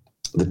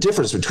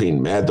difference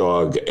between Mad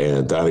Dog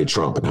and Donald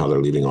Trump and how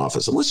they're leaving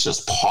office. And let's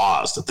just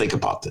pause to think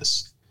about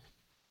this.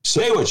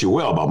 Say what you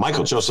will about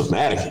Michael Joseph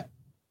Madigan.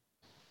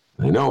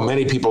 I know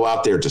many people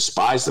out there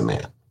despise the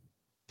man.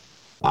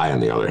 I,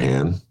 on the other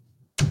hand,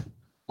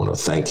 want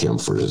to thank him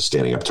for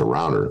standing up to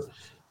Rauner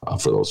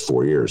for those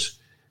 4 years.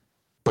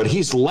 But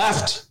he's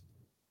left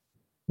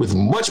with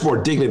much more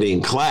dignity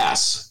and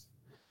class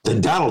than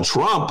Donald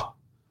Trump.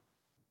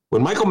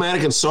 When Michael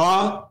Madigan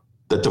saw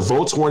that the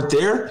votes weren't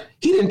there,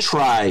 he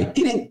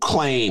didn't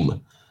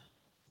claim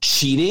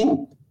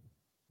cheating.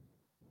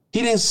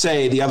 He didn't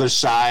say the other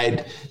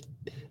side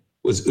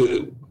was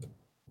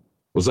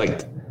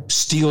like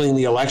stealing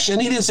the election.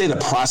 He didn't say the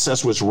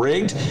process was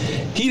rigged.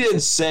 He didn't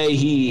say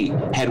he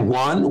had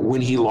won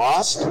when he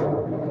lost.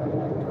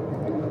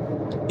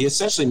 He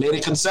essentially made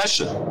a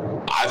concession.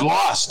 I've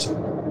lost.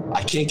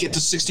 I can't get the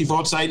 60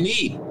 votes I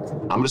need.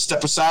 I'm going to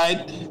step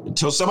aside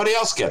until somebody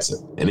else gets it.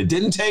 And it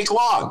didn't take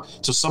long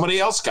until somebody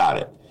else got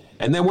it.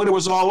 And then when it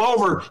was all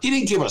over, he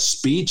didn't give a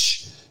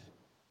speech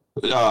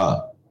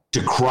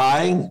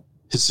decrying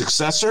his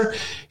successor.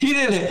 He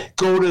didn't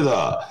go to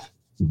the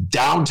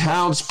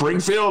downtown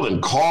Springfield and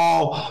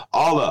call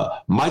all the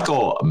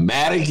Michael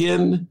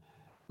Madigan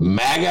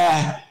MAGA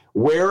hat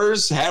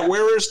wearers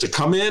to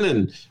come in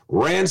and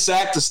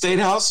ransack the State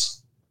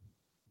House.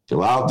 He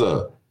allowed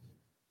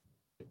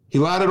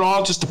it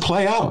all just to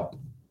play out.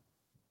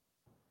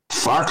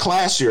 Far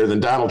classier than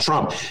Donald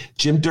Trump.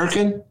 Jim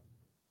Durkin,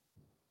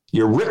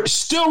 you're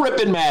still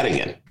ripping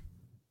Madigan.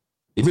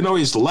 Even though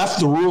he's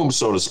left the room,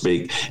 so to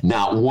speak,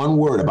 not one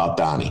word about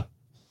Donnie.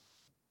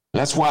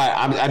 That's why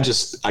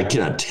I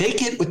cannot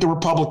take it with the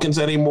Republicans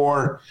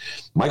anymore.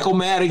 Michael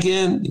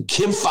Madigan,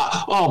 Kim Foxx,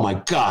 oh my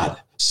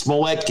God,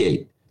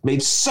 Smollettgate.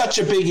 Made such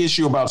a big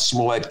issue about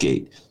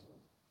Smollettgate.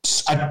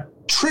 A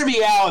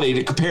triviality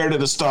to compare to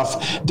the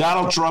stuff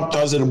Donald Trump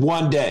does in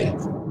one day.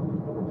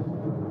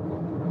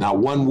 Not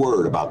one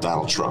word about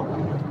Donald Trump.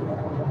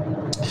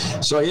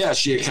 So yeah,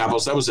 Shia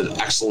Kapos, that was an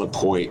excellent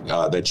point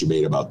that you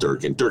made about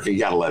Durkin. Durkin, you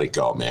got to let it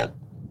go, man.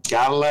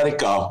 Got to let it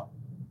go.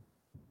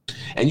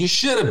 And you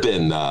should have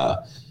been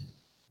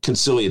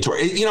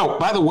conciliatory. You know,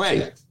 by the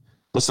way,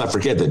 let's not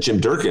forget that Jim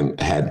Durkin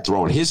had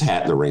thrown his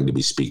hat in the ring to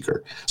be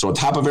speaker. So on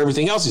top of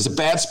everything else, he's a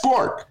bad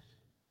sport.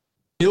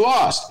 He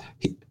lost.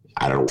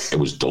 It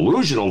was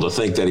delusional to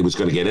think that he was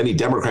going to get any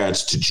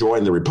Democrats to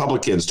join the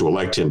Republicans to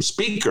elect him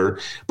speaker,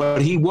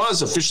 but he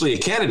was officially a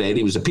candidate.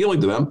 He was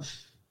appealing to them.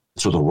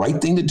 So the right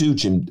thing to do,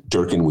 Jim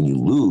Durkin, when you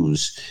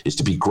lose is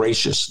to be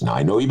gracious. Now,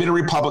 I know you've been a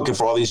Republican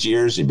for all these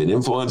years. You've been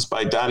influenced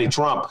by Donald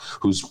Trump,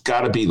 who's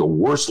got to be the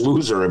worst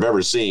loser I've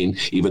ever seen,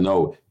 even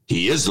though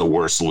he is the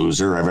worst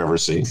loser I've ever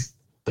seen.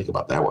 Think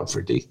about that one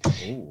for D.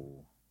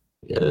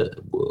 Yeah,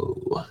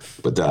 whoa.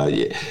 But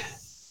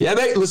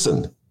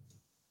listen,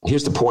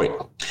 here's the point.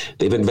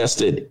 They've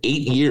invested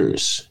 8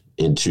 years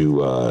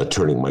into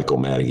turning Michael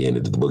Madigan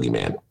into the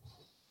boogeyman.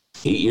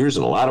 8 years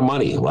and a lot of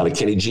money, a lot of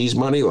Kenny G's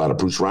money, a lot of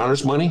Bruce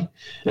Rauner's money, and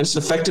it's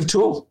an effective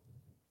tool.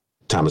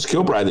 Thomas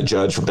Kilbride, the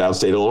judge from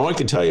downstate Illinois,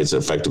 can tell you it's an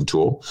effective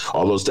tool.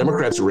 All those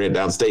Democrats who ran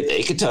downstate,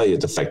 they can tell you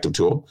it's an effective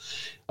tool.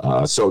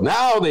 So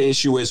now the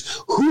issue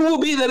is, who will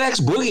be the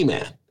next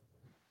boogeyman?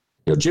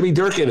 You know, Jimmy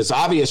Durkin, it's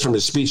obvious from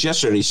his speech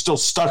yesterday, he's still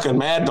stuck on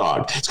Mad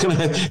Dog. It's going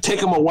to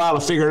take him a while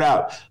to figure it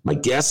out. My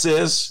guess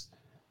is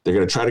they're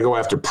going to try to go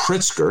after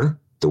Pritzker,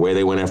 the way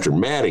they went after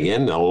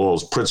Madigan. All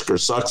those Pritzker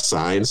sucks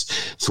signs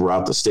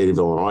throughout the state of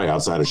Illinois,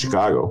 outside of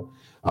Chicago,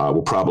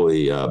 will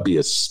probably be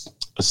a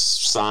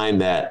sign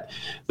that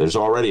there's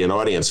already an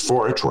audience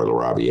for it. Troy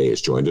LaRaviere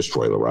has joined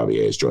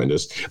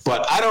us.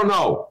 But I don't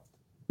know.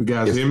 You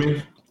guys hear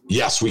me?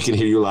 Yes, we can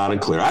hear you loud and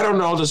clear. I don't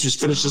know. Let's just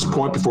finish this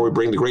point before we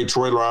bring the great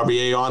Troy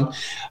LaRaviere on.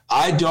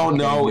 I don't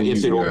know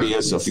if it will be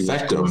as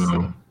effective.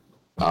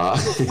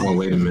 Oh,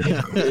 wait a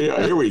minute.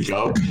 Yeah, here we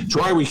go.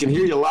 Troy, we can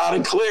hear you loud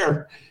and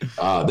clear.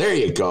 There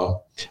you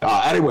go.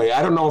 Anyway,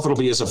 I don't know if it'll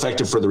be as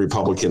effective for the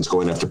Republicans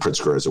going after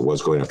Pritzker as it was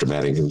going after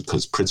Madigan,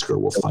 because Pritzker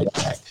will fight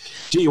back.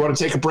 Gee, you want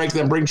to take a break,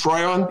 then bring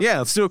Troy on? Yeah,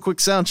 let's do a quick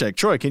sound check.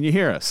 Troy, can you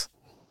hear us?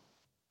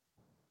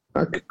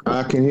 I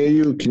can hear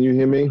you. Can you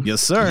hear me?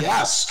 Yes, sir.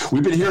 Yes,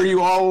 we've been hearing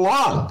you all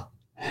along.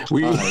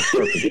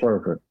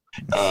 Perfect.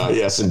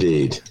 Yes,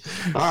 indeed.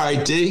 All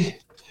right, D.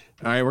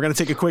 All right, we're going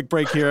to take a quick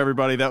break here,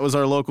 everybody. That was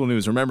our local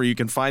news. Remember, you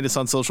can find us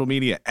on social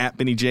media at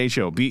Benny J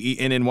Show,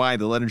 BENNY,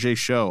 the letter J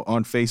Show,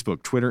 on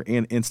Facebook, Twitter,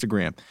 and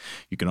Instagram.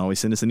 You can always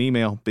send us an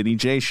email,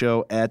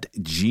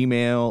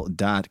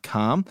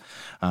 bennyjshow@gmail.com.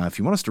 If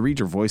you want us to read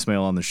your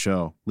voicemail on the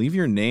show, leave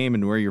your name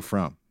and where you're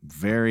from.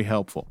 Very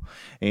helpful.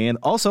 And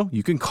also,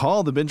 you can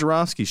call the Ben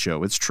Joravsky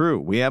Show. It's true.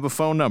 We have a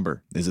phone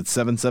number. Is it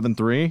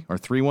 773 or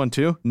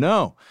 312?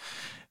 No,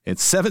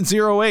 it's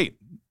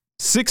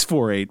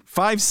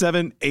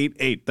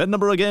 708-648-5788. That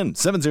number again,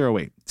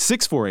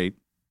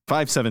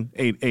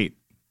 708-648-5788.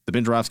 The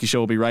Ben Joravsky Show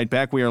will be right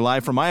back. We are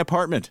live from my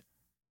apartment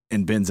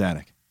in Ben's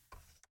attic.